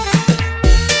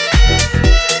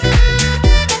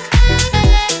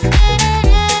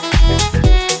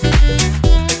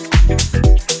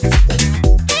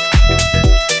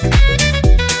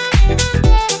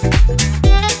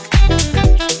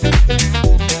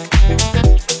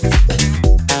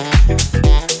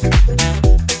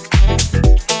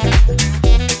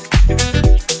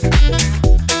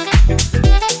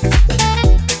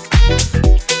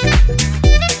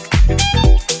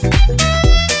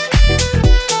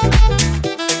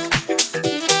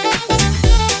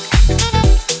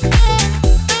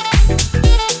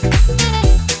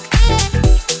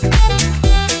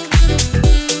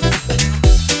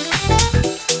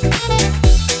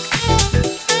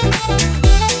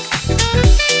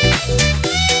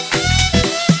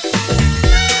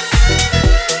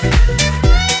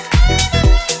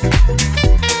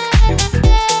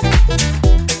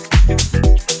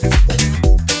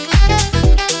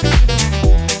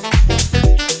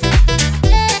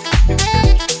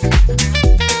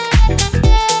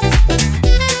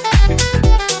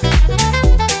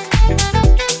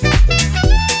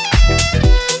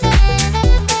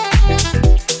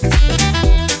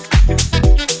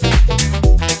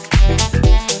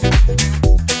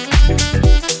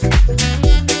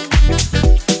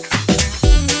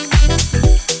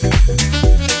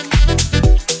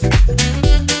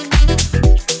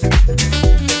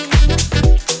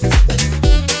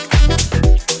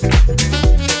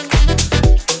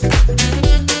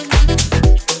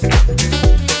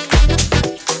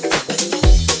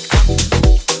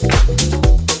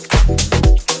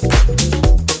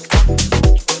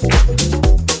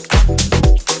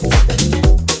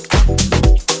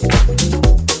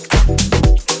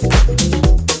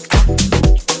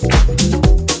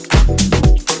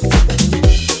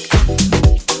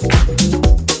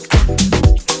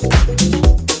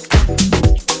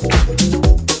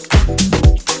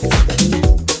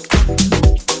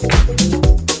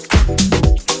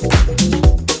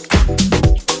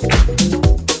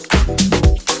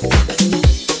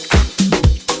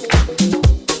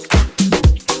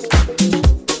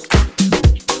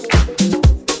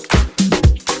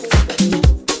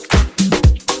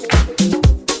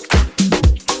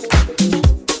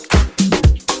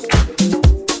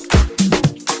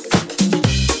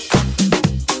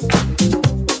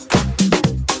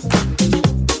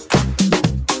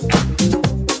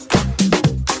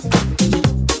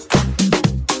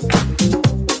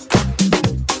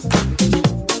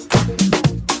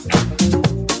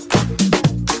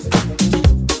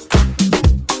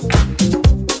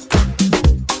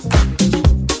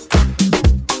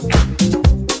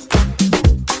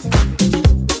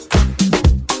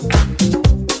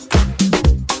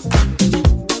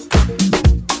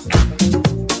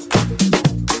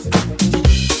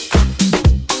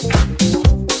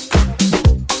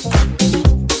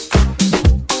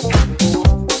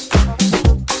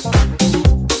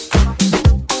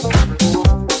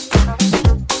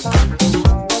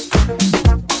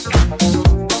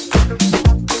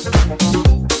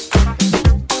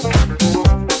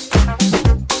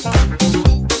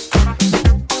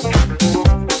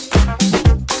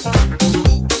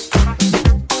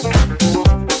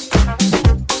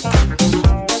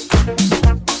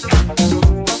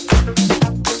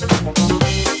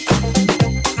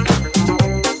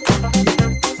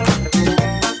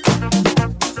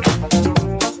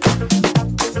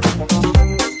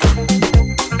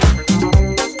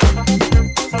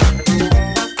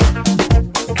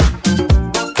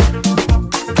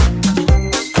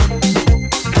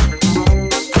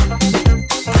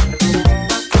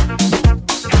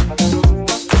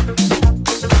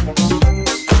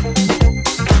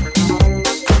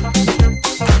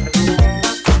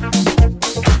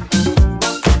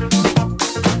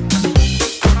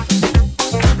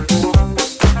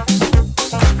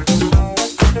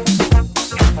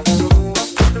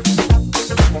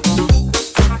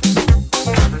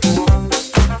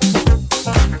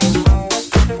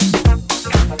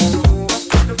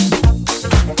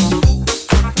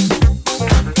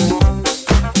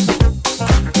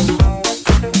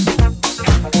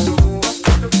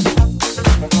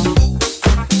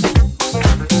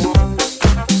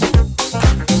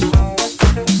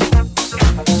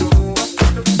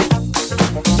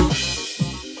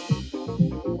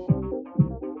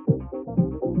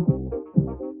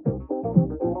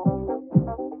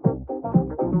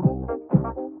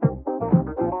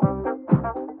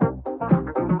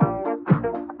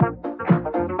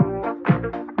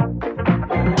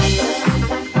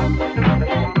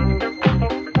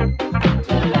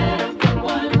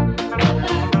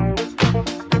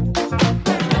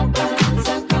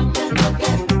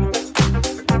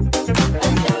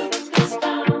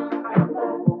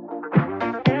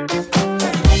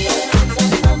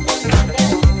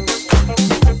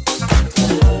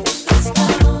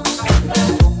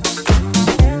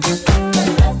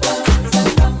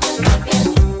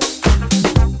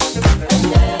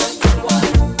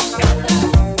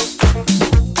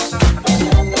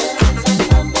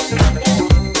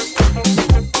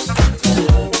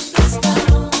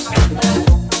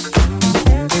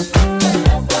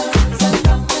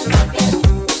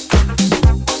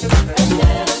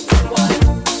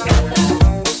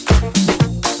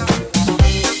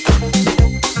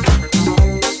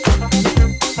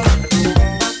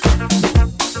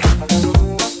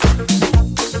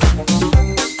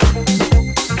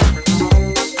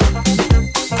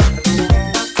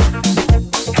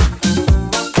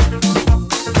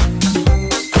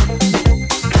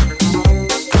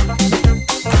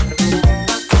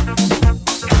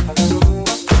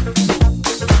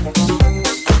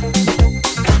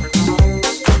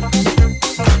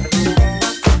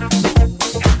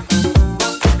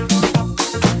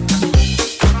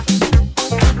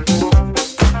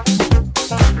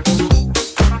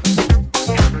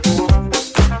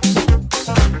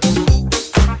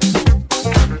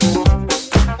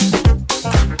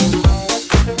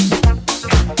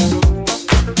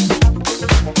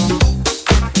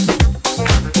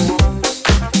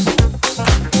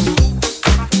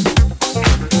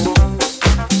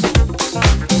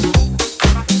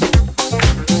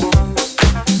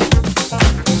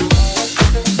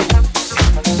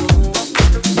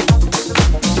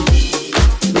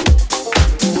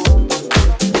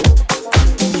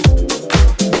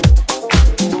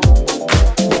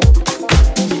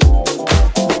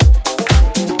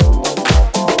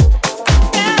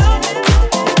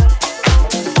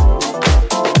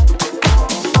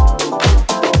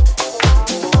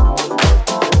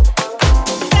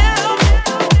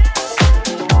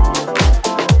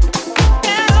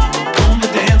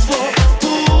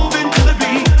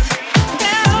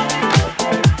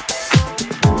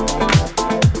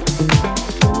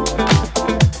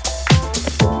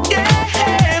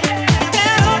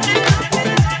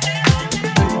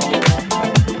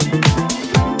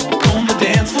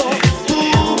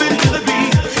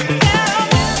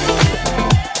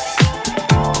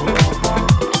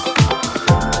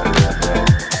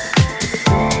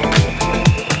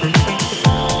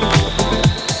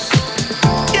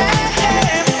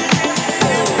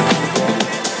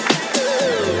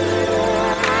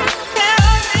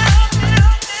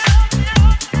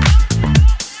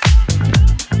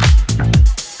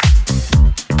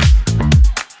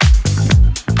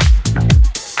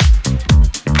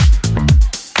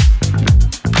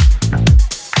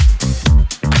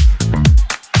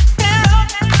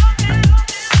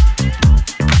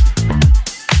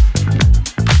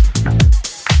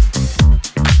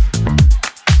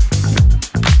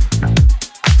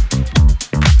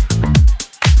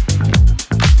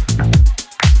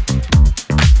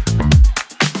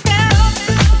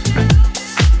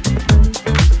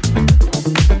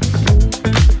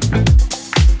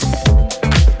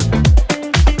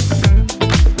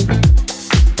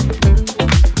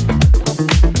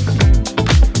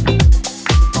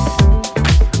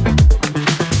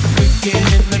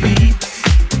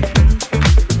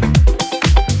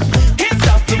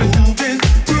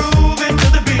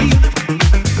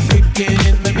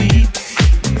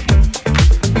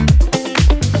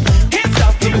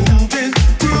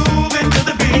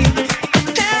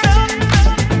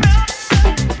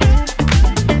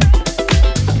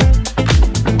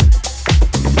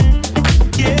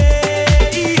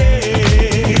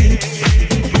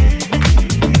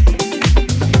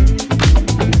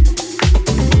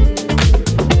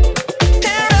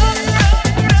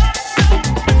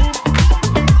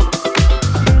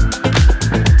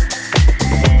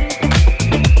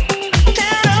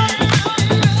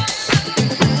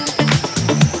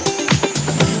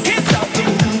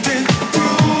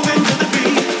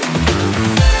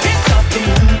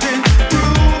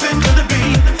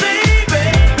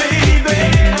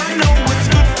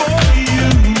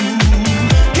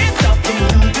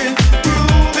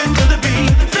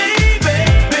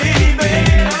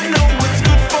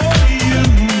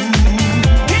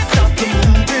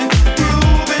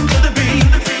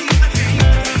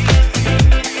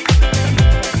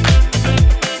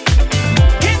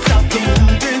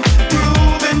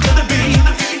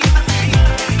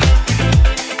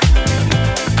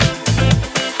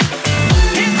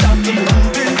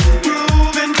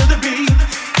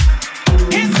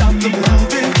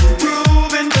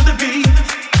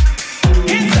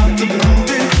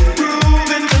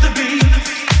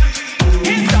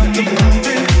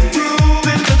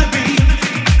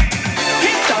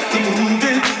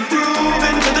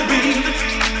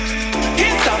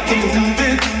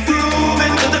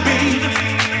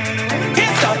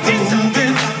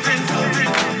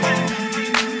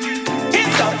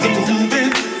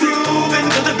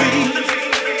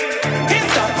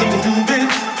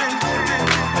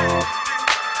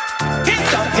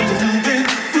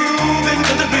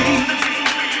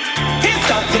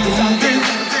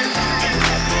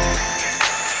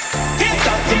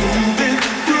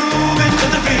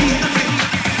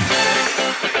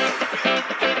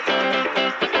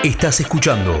 Estás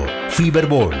escuchando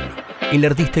Feverball. El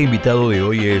artista invitado de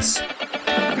hoy es...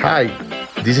 Hi,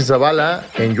 this is Zavala,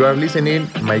 and you are listening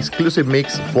my exclusive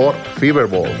mix for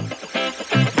Feverball.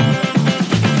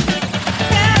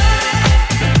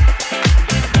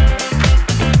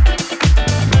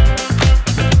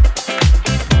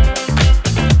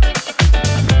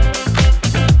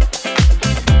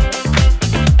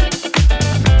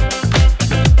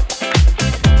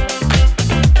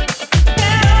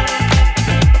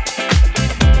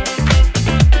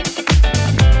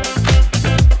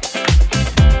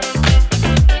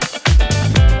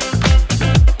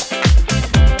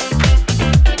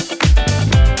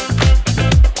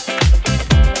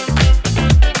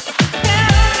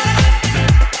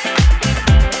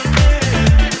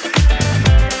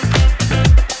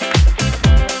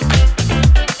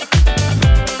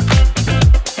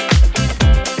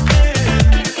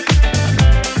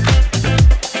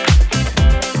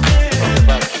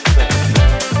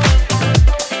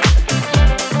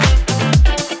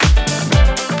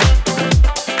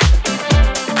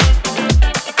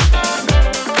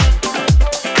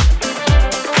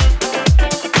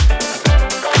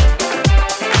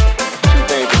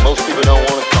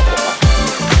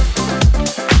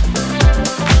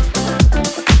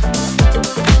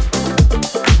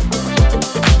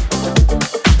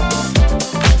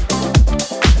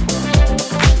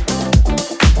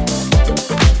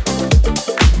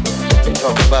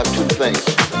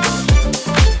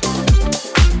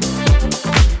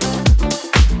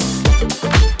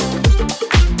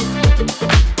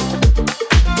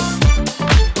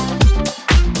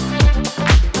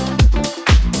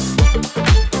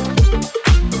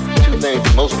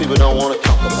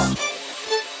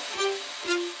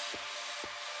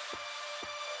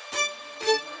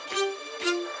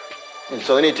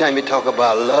 So anytime you talk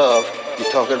about love,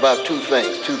 you're talking about two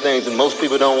things that most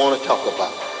people don't want to talk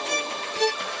about.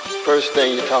 First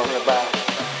thing you're talking about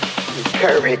is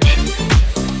courage.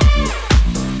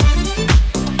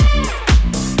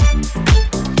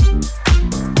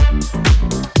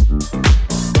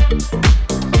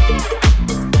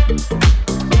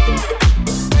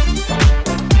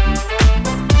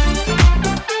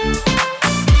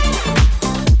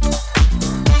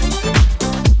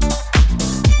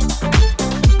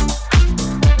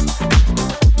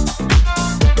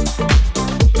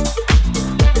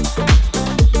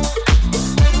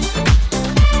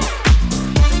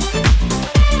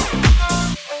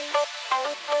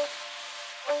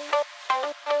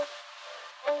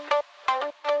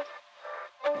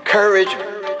 Courage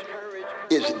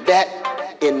is that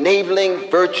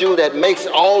enabling virtue that makes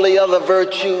all the other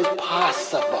virtues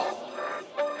possible.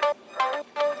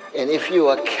 And if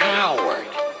you're a coward,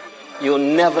 you'll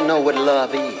never know what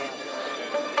love is.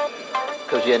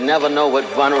 Because you never know what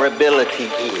vulnerability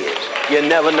is. You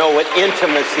never know what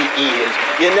intimacy is.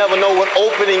 You never know what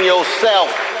opening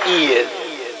yourself is.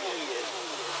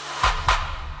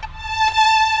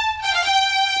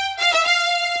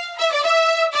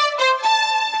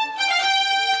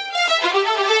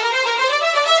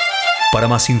 Para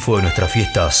más info de nuestras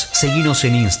fiestas, seguinos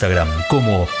en Instagram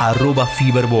como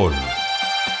 @Feverball.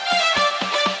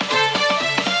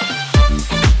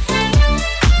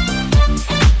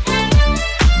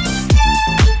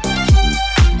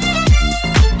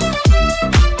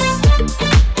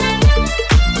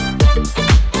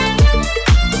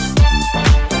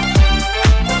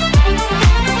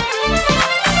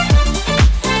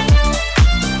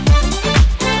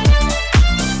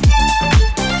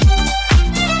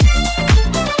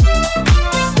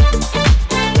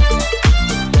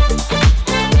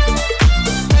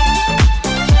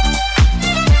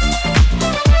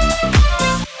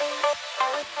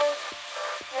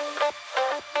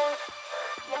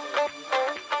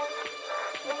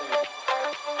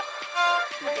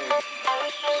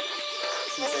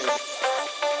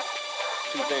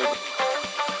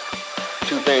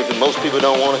 Two things that most people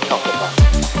don't want to talk about.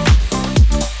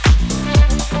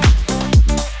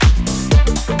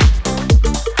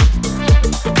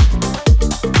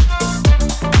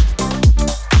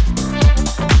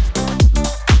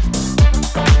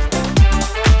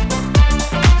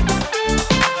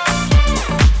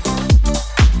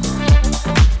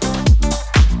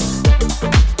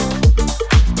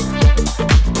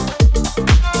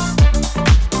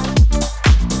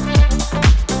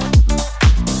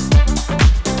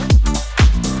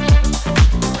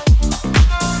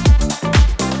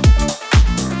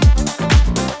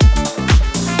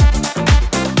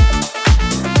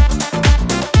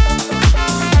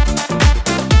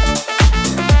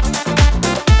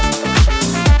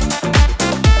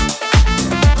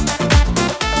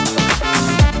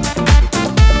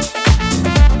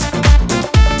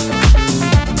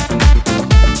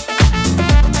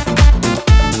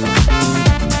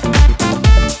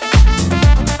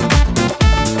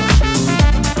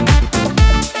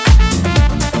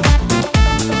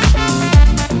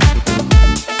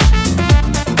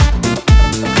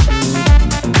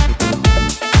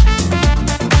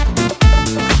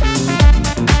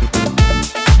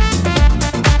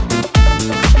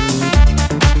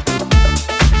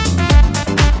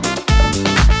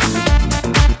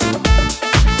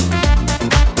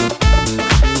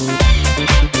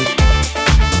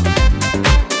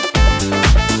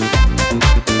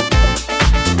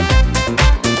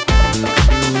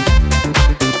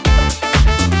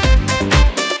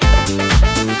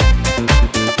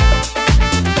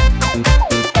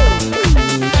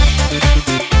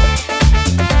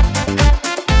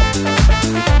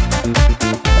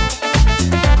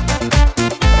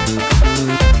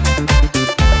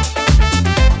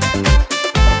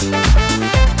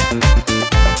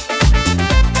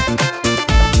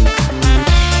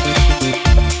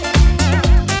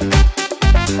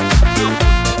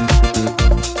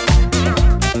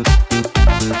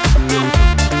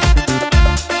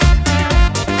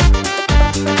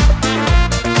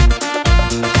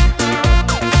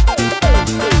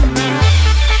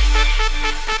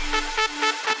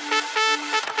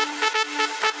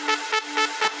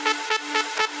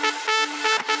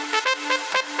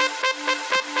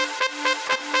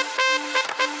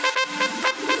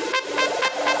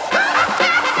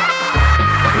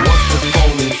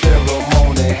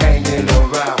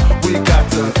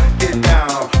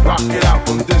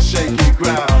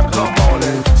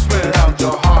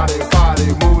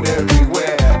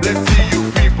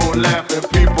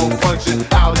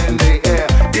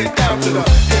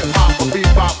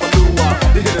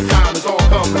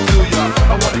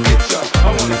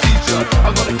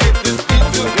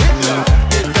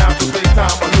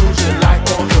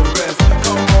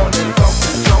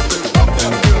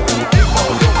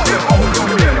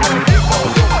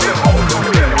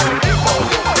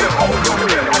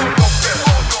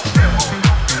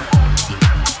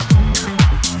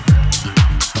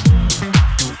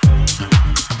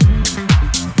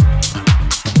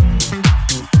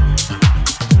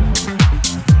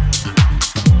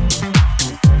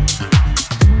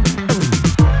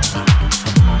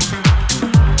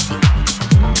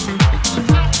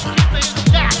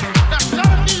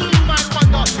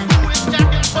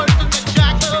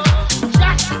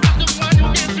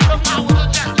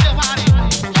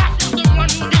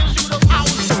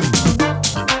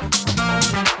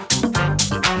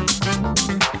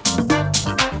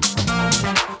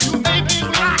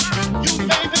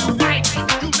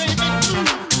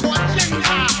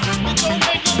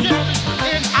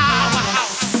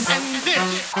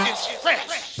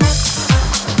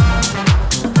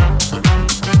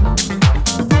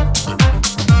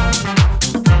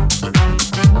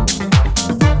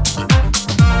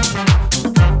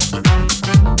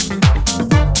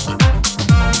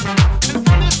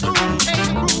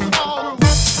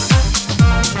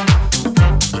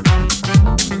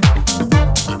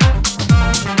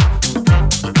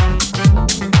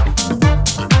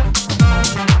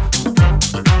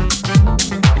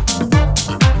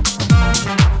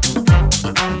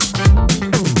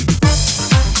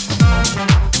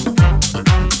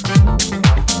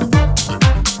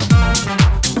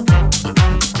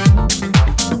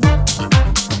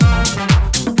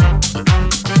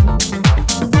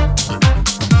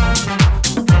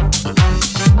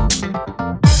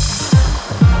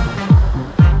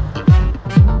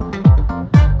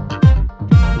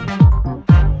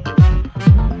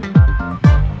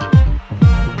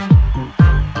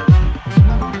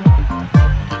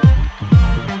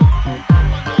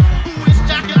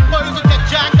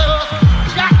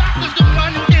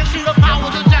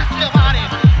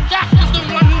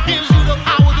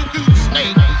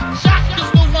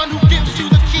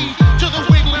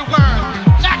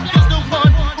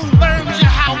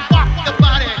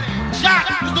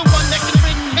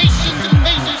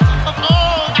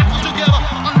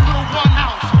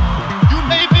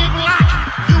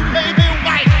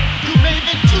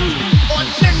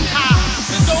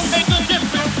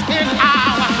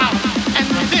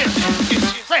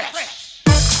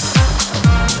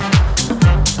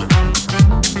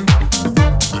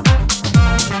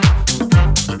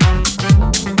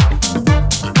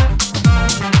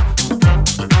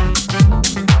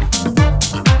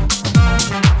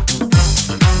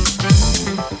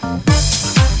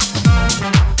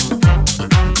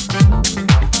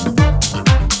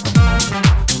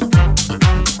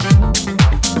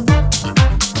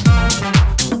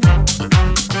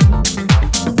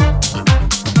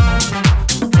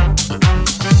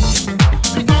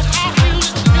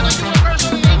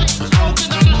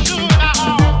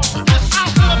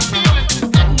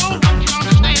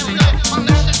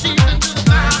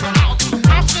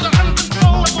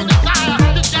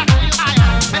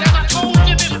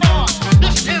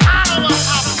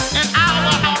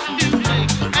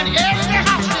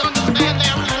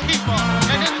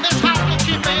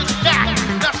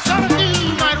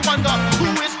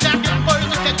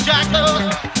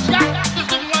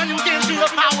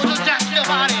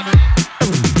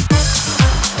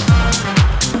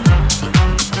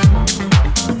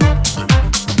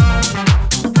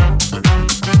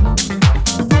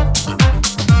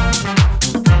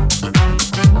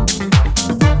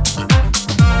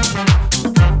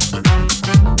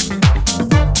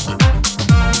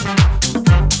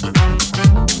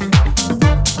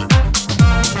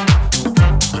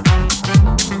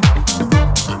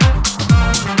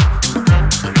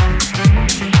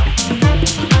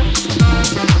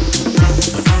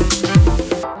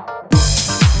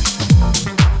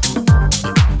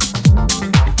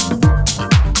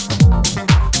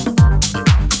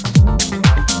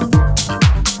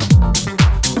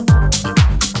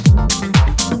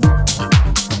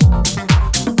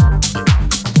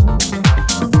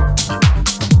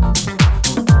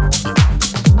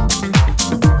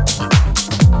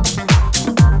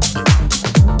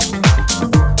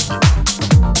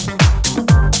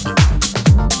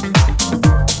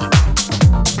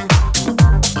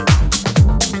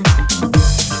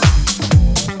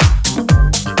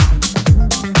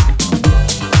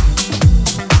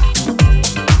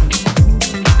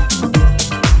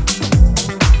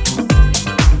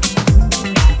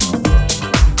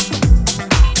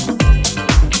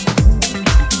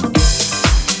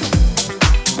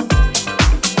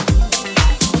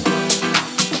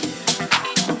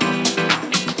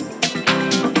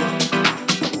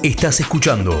 Estás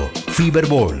escuchando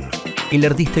Feverball. El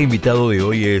artista invitado de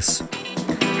hoy es...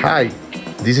 Hi,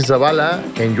 this is Zavala,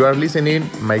 and you are listening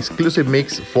my exclusive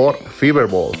mix for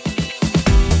Feverball.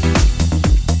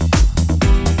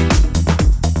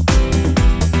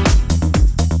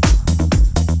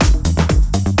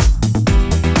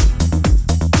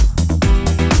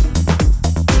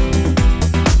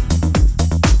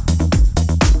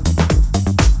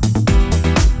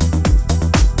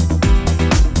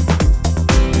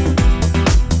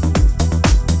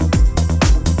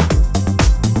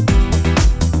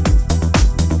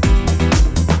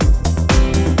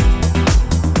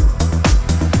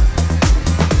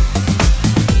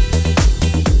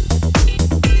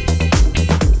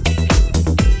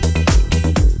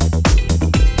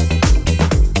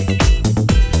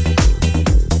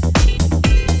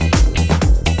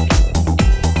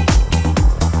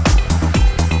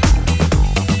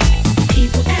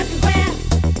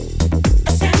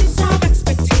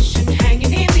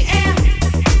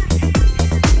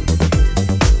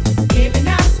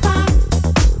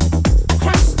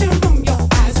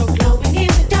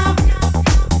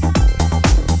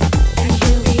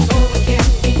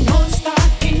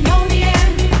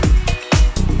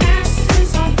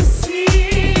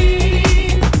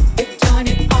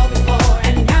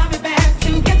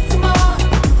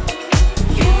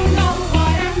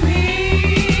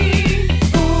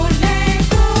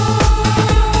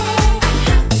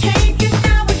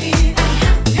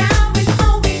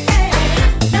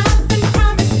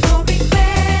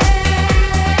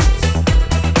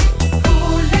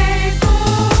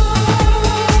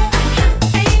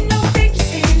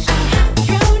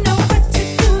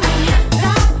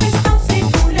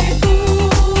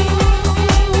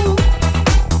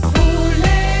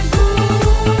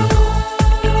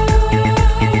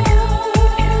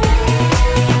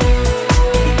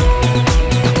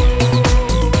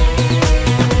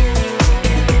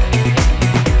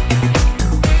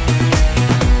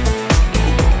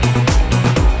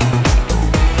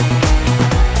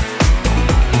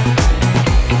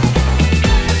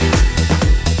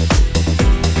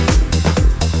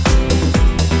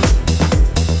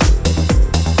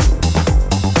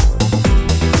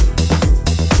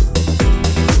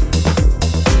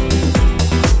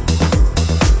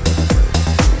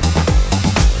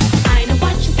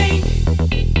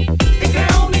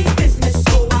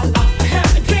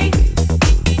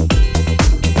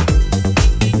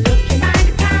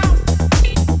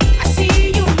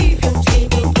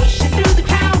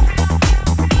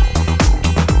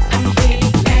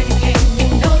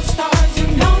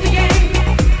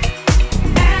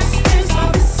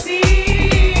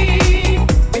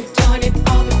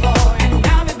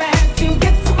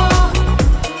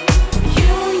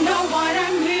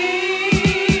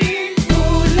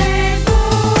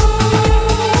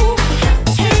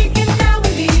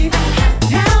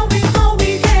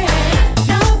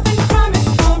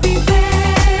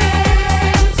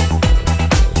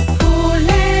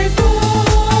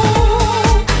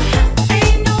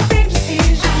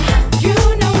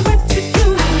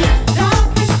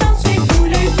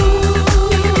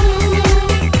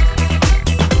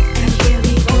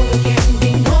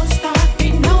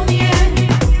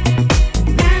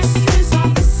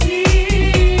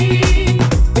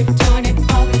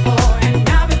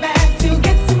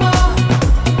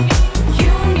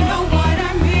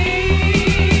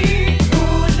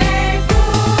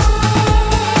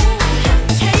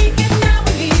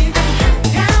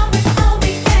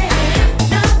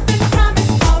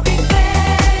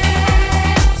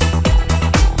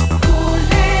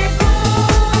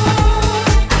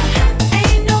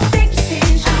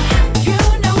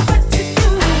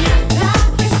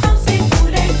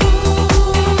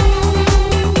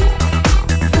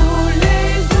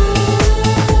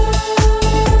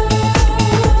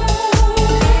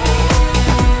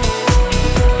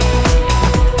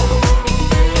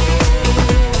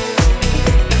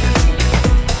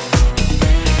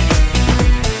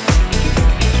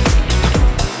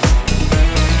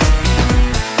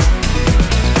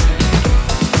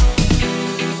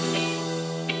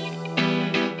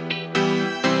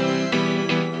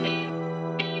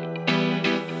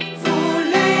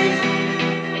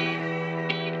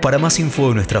 Para más info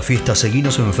de nuestra fiesta,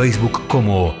 seguinos en Facebook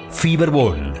como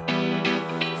Feverball.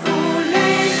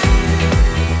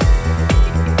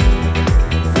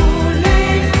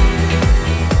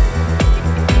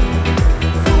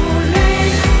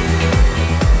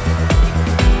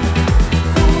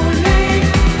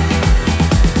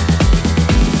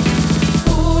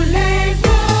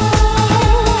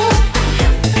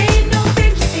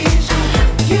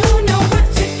 You know what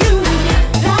to do.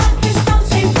 Love is don't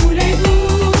say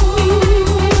voulez-vous.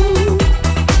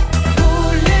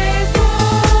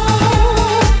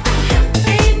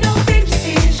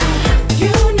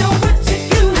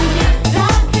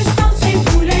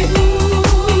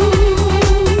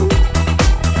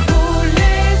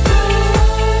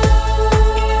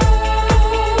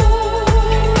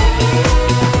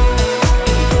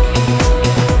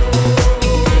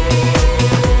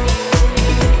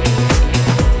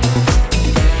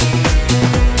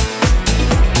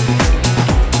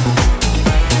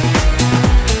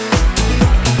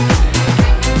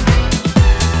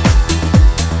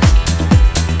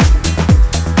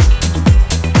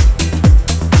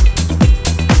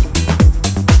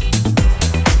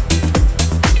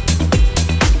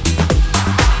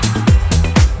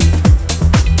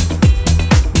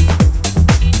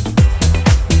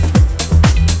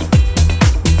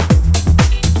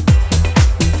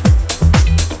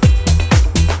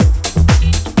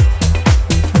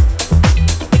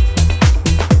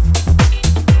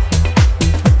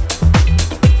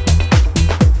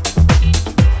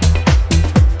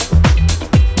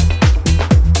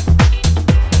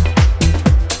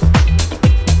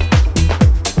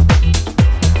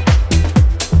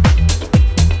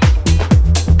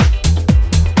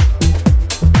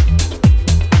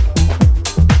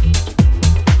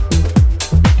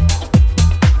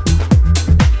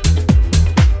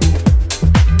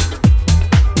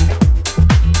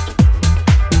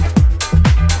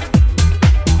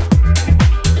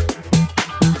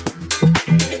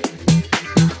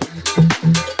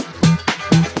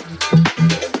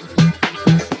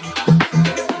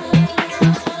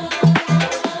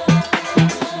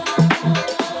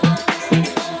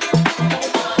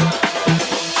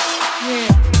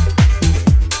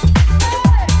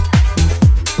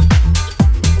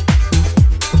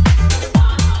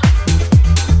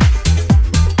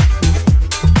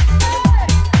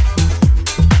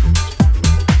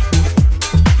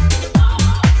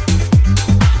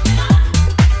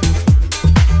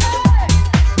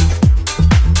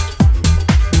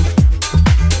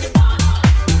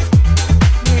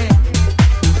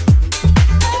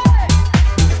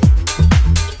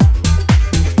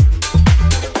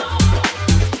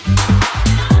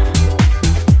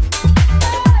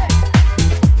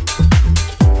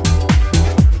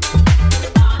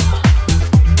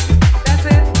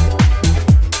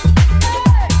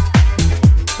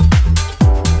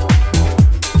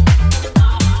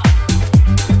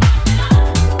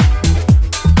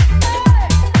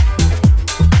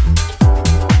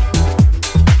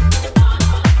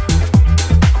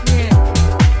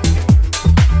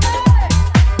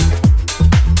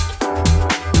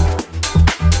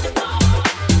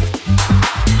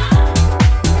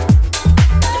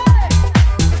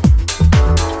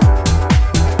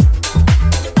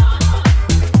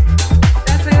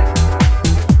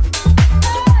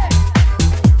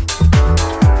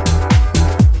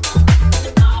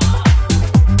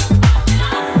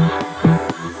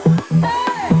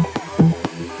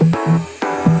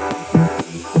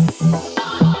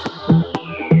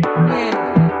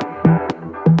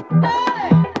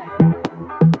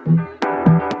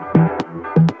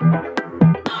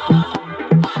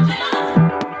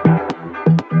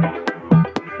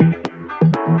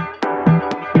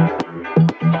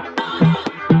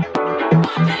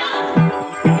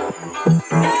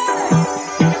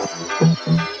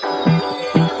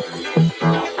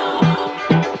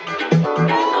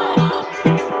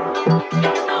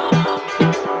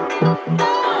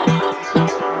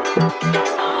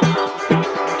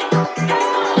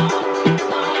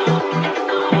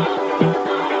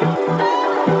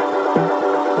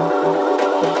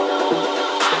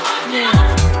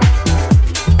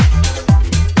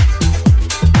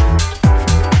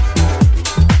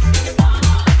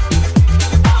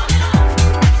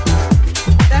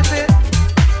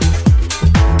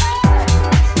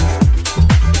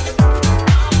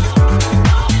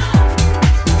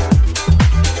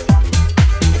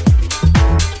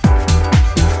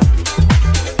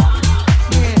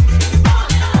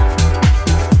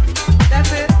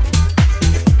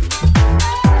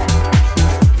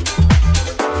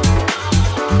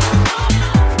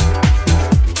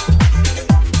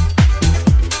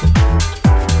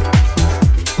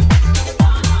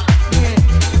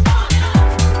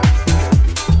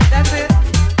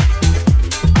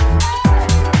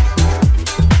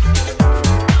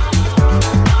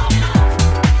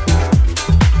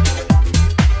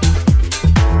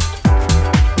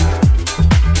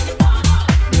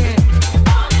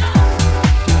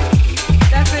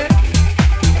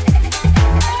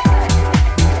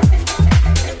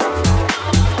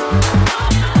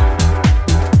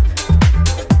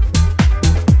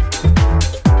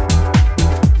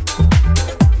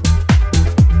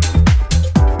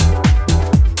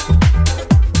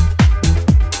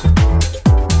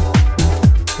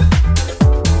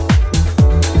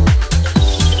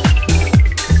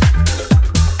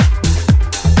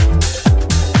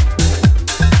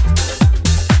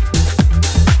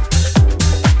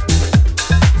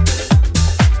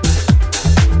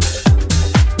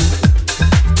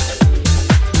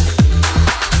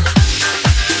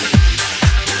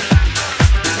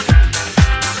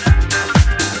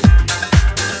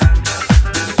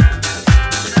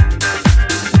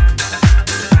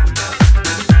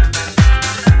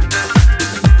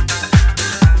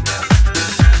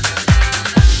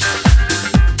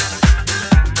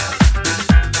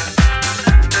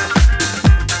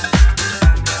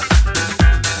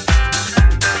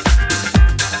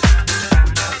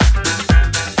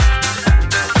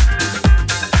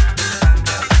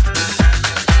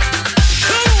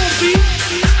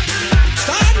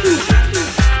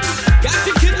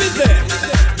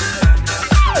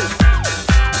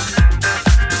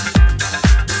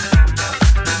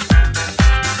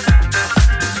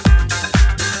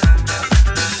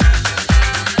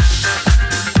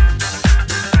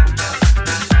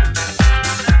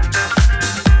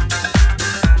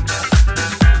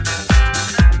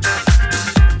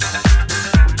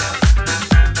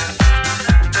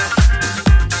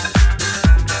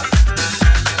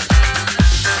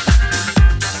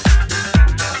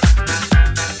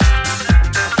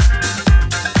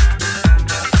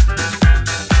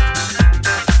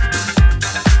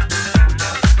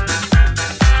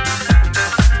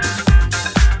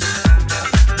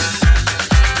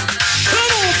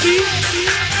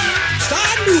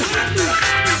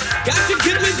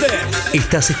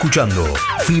 Estás escuchando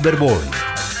Feverball.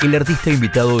 El artista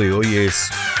invitado de hoy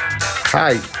es...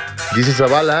 Hi, this is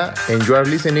Zavala, and you are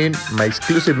listening my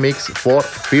exclusive mix for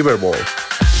Feverball.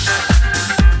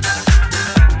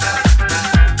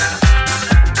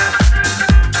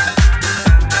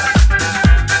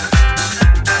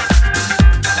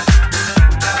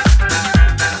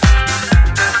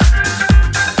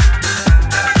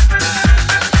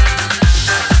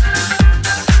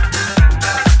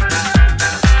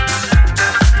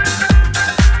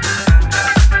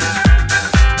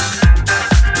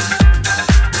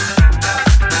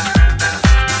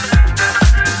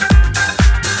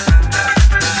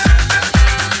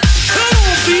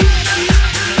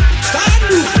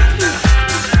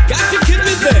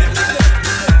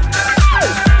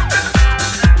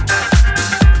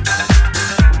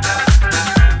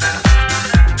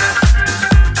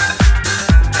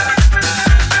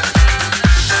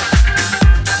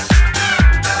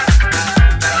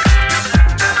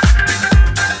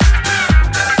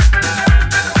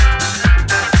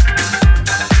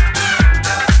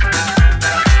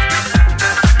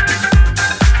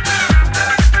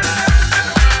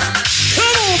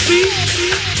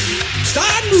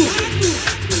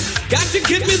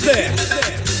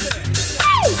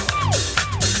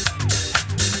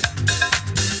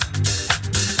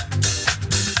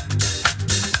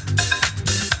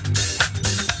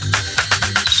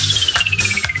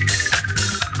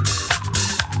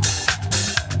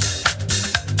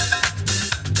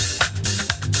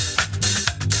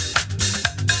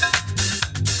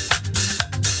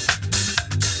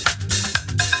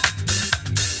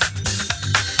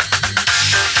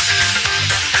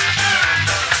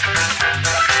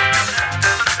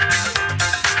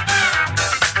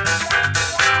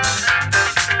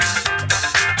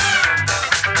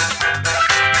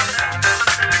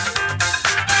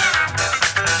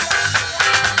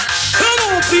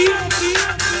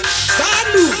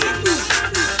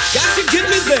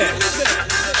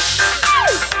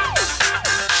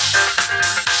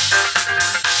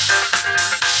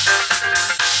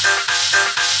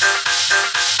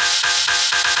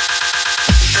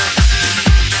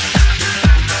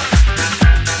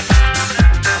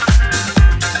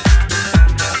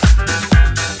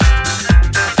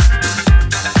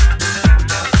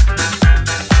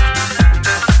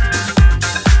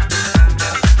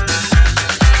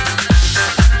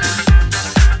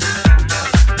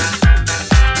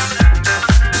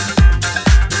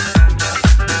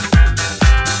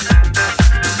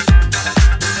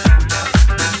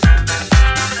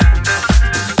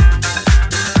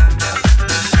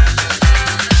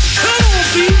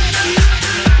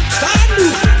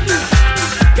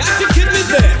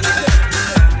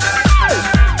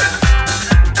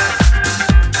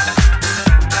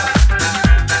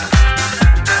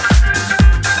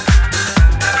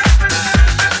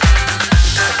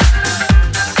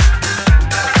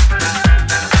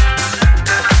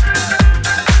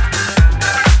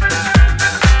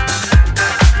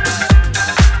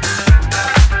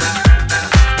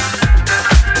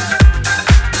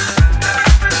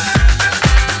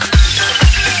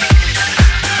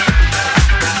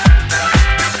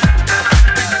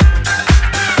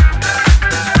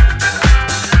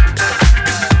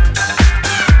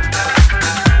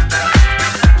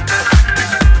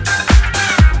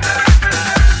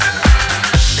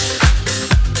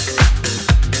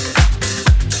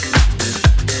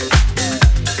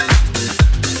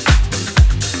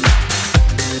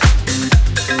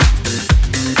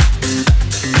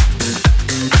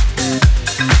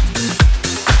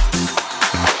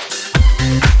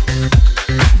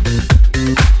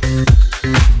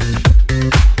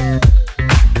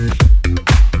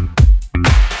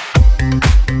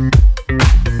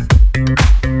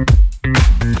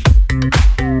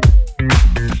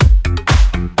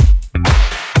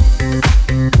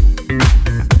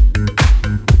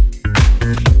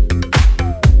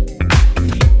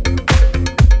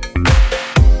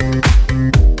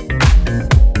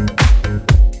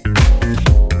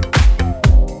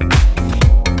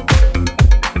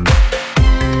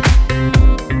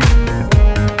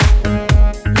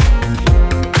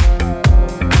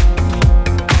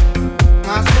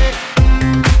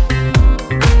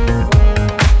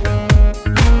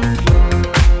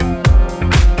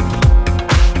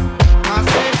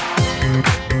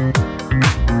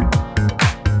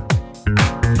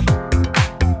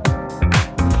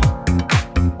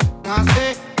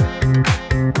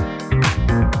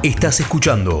 Estás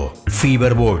escuchando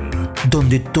Feverball,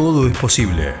 donde todo es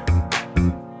posible.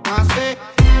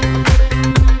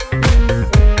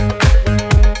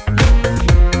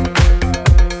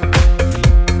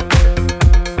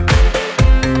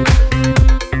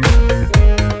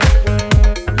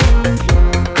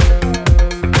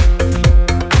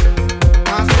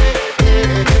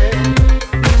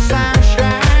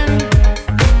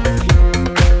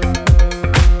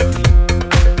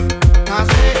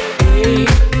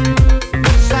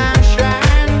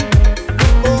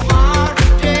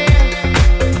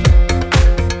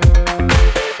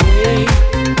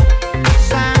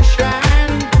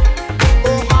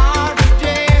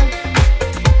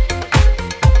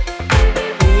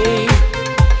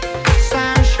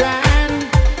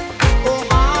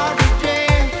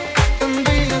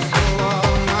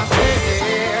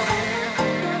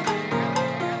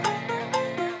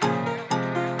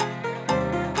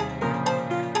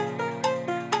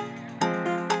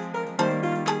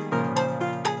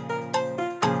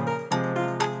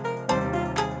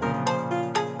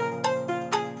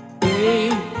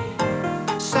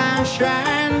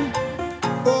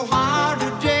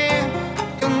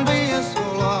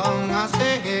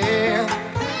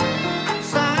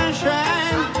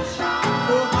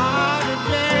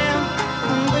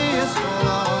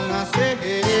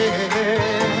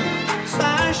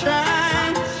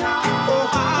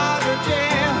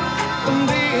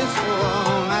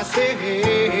 I said,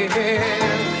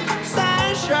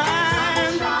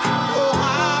 sunshine, oh,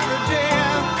 how to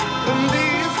tell them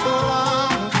these so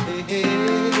long.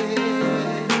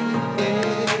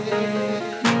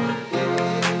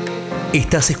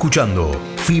 Estás escuchando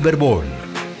Feverball.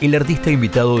 El artista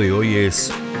invitado de hoy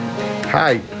es...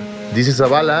 Hi, this is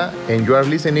Zavala, and you are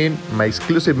listening my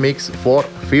exclusive mix for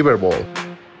Feverball.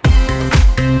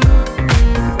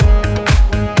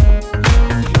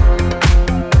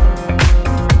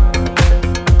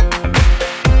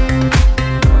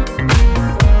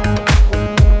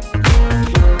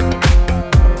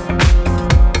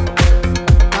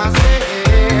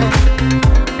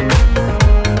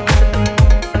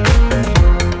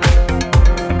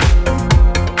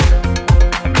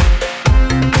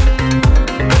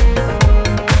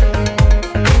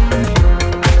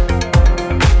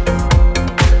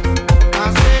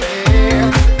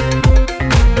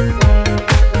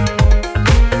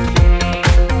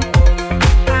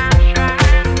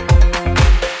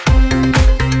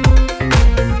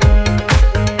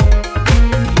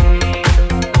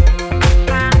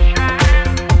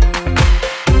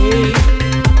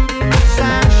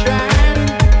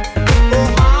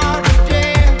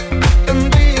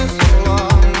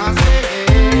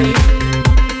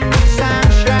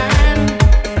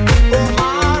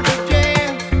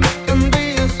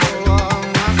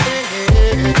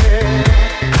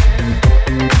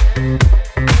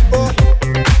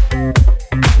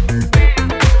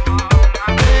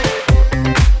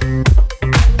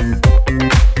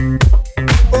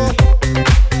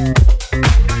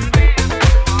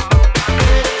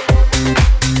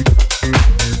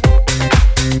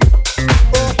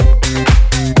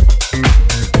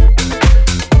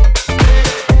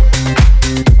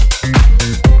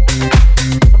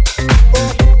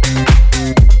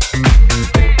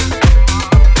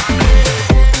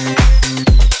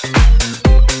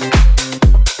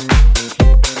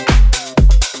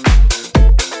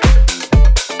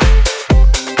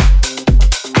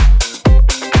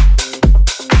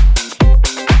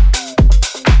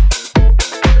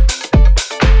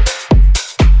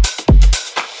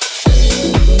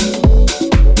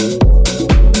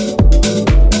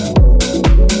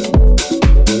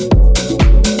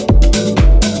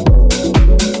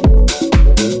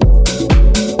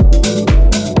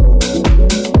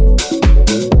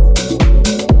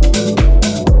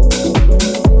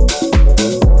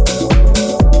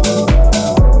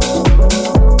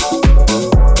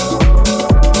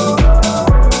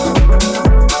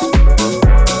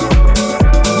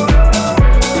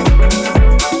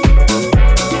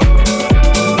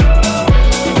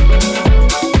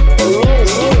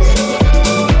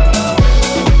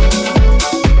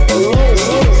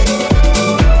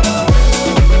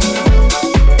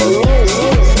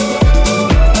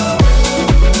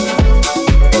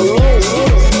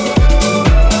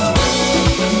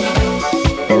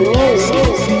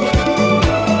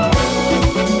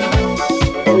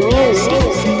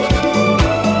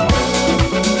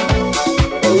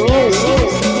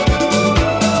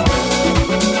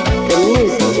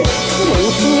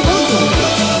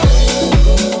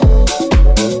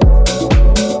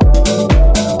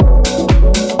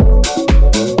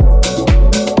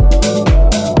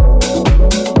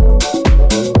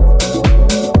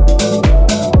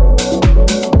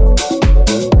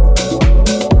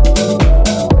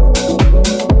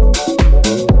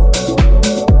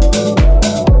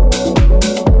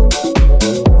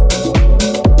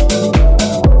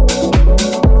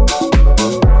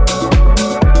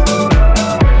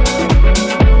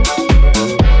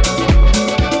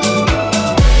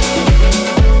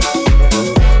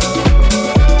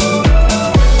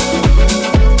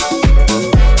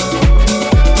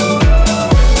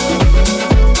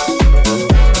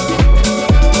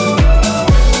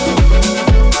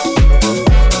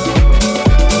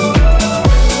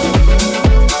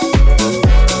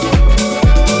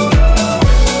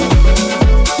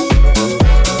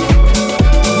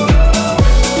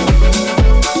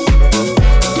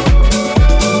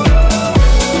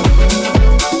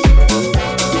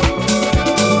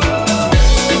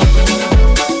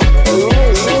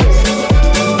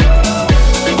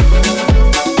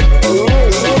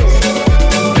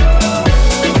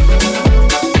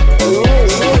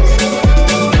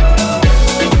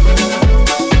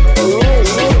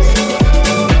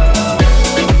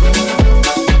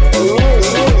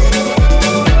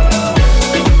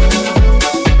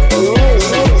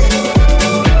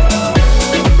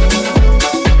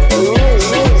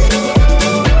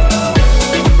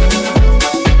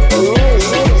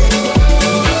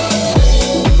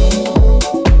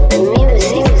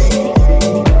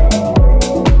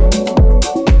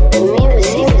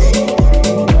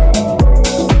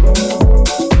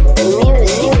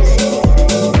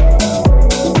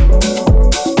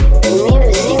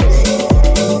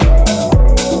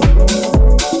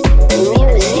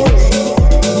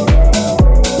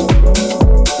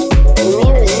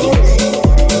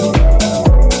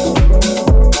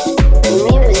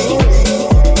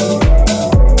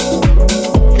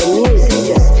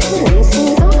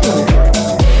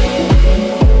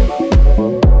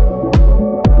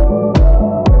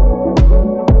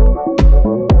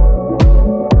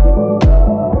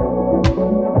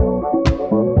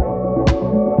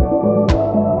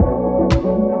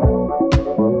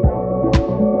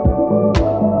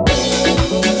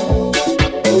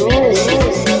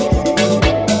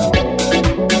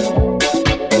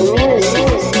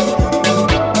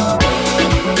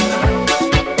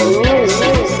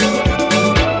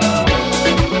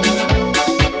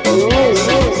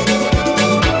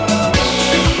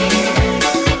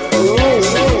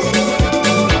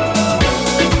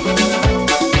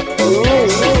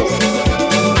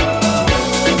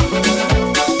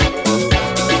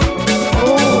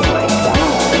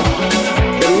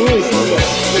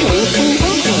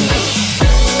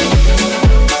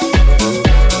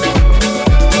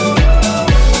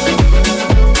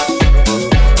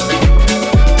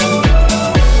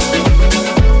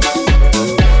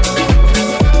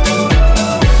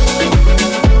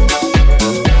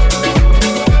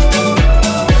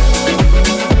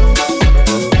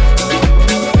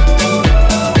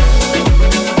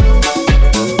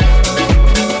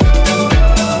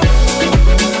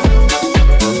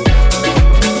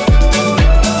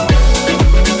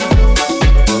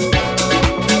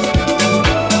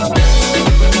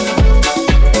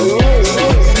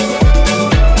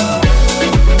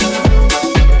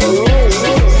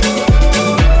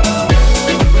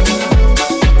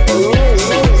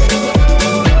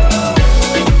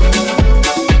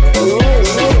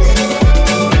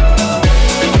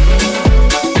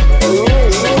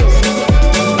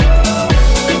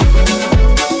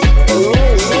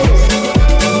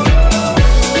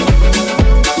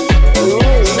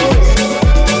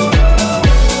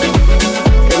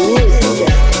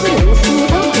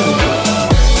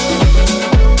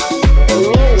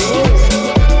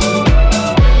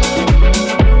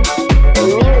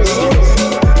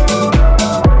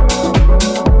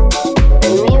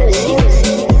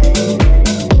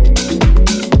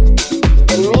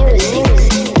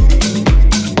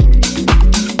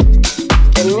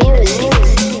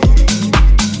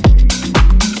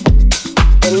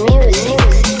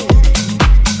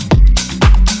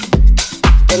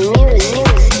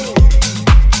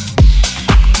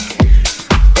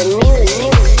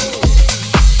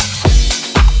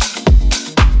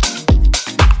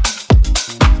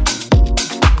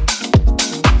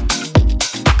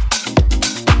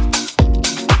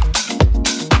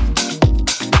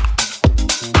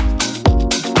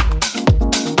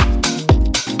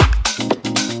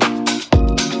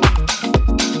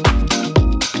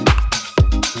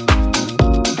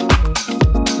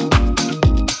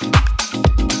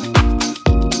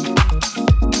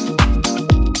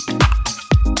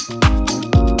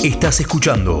 Estás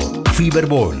escuchando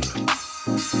Feverball.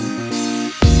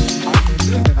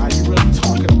 Are you really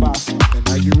talking about something?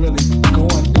 Are you really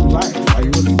going through life? Are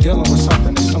you really dealing with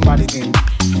something that somebody can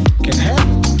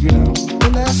handle? You know,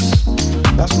 and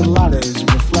that's what a lot of it is,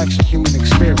 reflection, human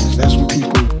experience. That's what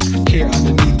people hear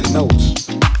underneath the notes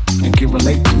and can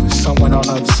relate to. Someone on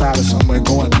the other side of somewhere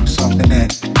going through something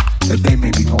that they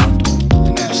may be going through,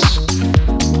 and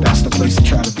that's the place to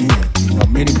try to be in. You know,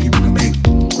 many people can make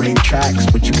great tracks,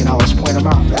 but you can always point them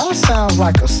out. That sounds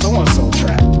like a so-and-so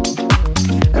track.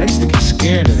 I used to get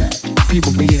scared of that.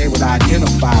 People being able to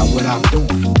identify what I'm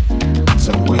doing.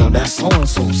 So, well, that's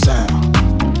so-and-so sound.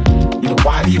 You know,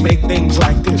 why do you make things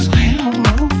like this? I don't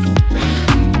know.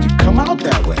 You come out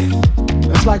that way.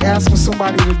 That's like asking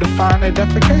somebody to define their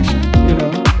defecation, you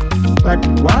know? Like,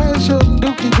 why is your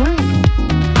dookie green?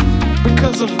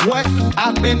 Because of what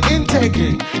I've been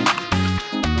intaking.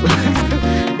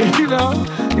 You know?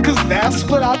 Because that's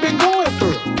what I've been going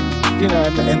through. You know,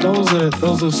 and those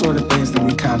are sort of things that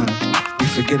we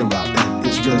forget about. That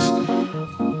it's just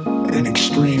an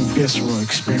extreme visceral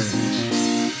experience.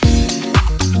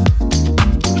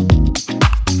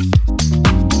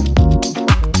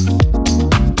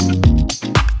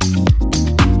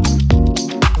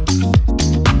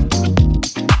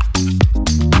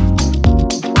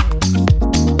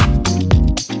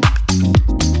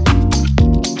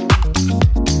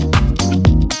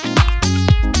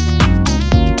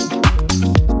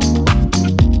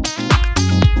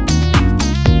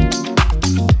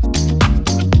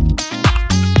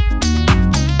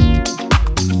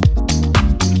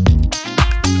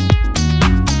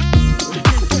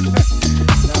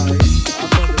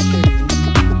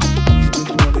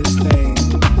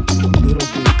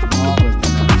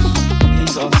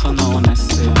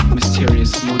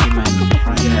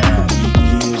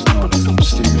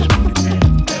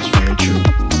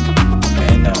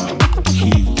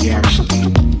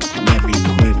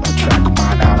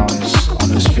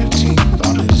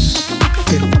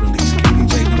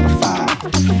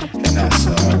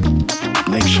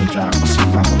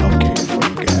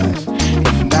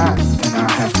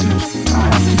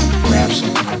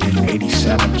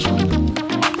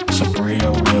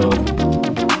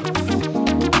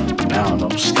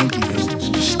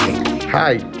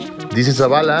 Hi, this is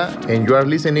Zavala, and you are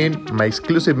listening my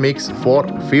exclusive mix for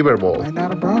Feverball. Find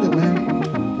out about it,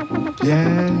 man.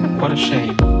 Yeah. What a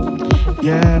shame.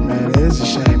 Yeah, man, it is a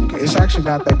shame. It's actually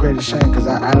not that great a shame because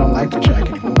I don't like the track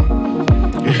anymore.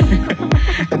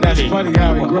 And that's funny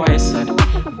how it grew. Why is that?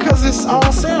 Because it's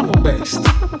all sample based.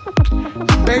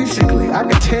 Basically, I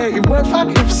can tell you,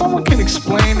 if someone can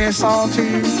explain their song to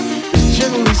you, it's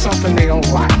generally something they don't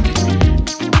like.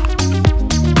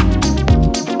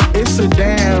 It's a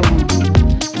damn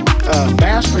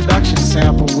mass production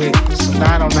sample with some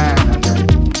 909 under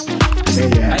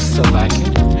it. I still like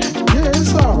it. Yeah,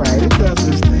 it's alright. It does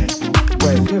its thing.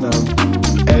 But you know,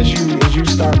 as you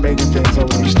start making things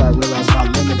over, you start realizing how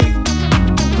limiting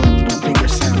the bigger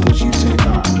samples you take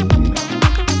are. You know,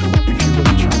 if you're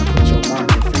really trying to put your mark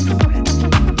and fingerprint, you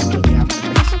really have to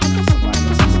make somebody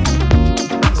else's sample.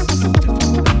 That's difficult.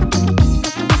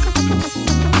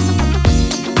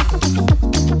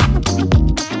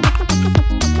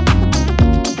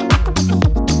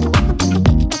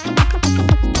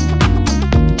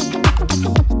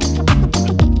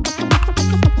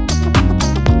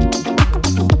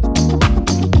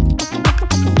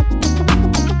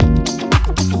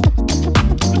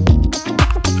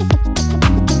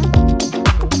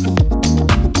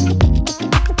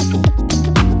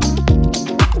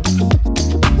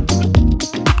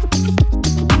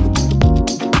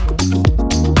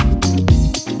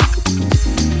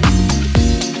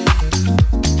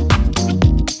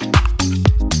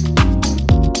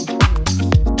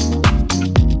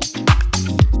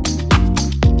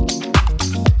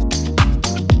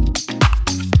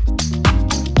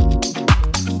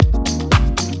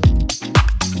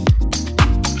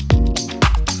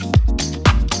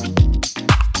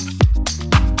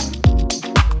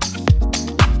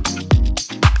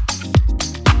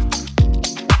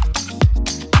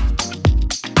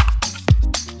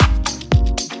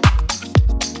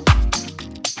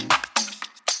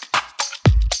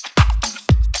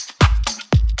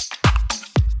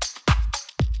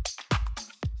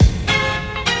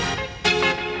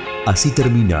 Así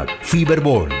termina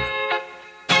Feverball.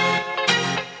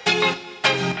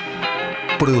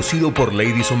 Producido por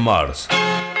Ladies on Mars.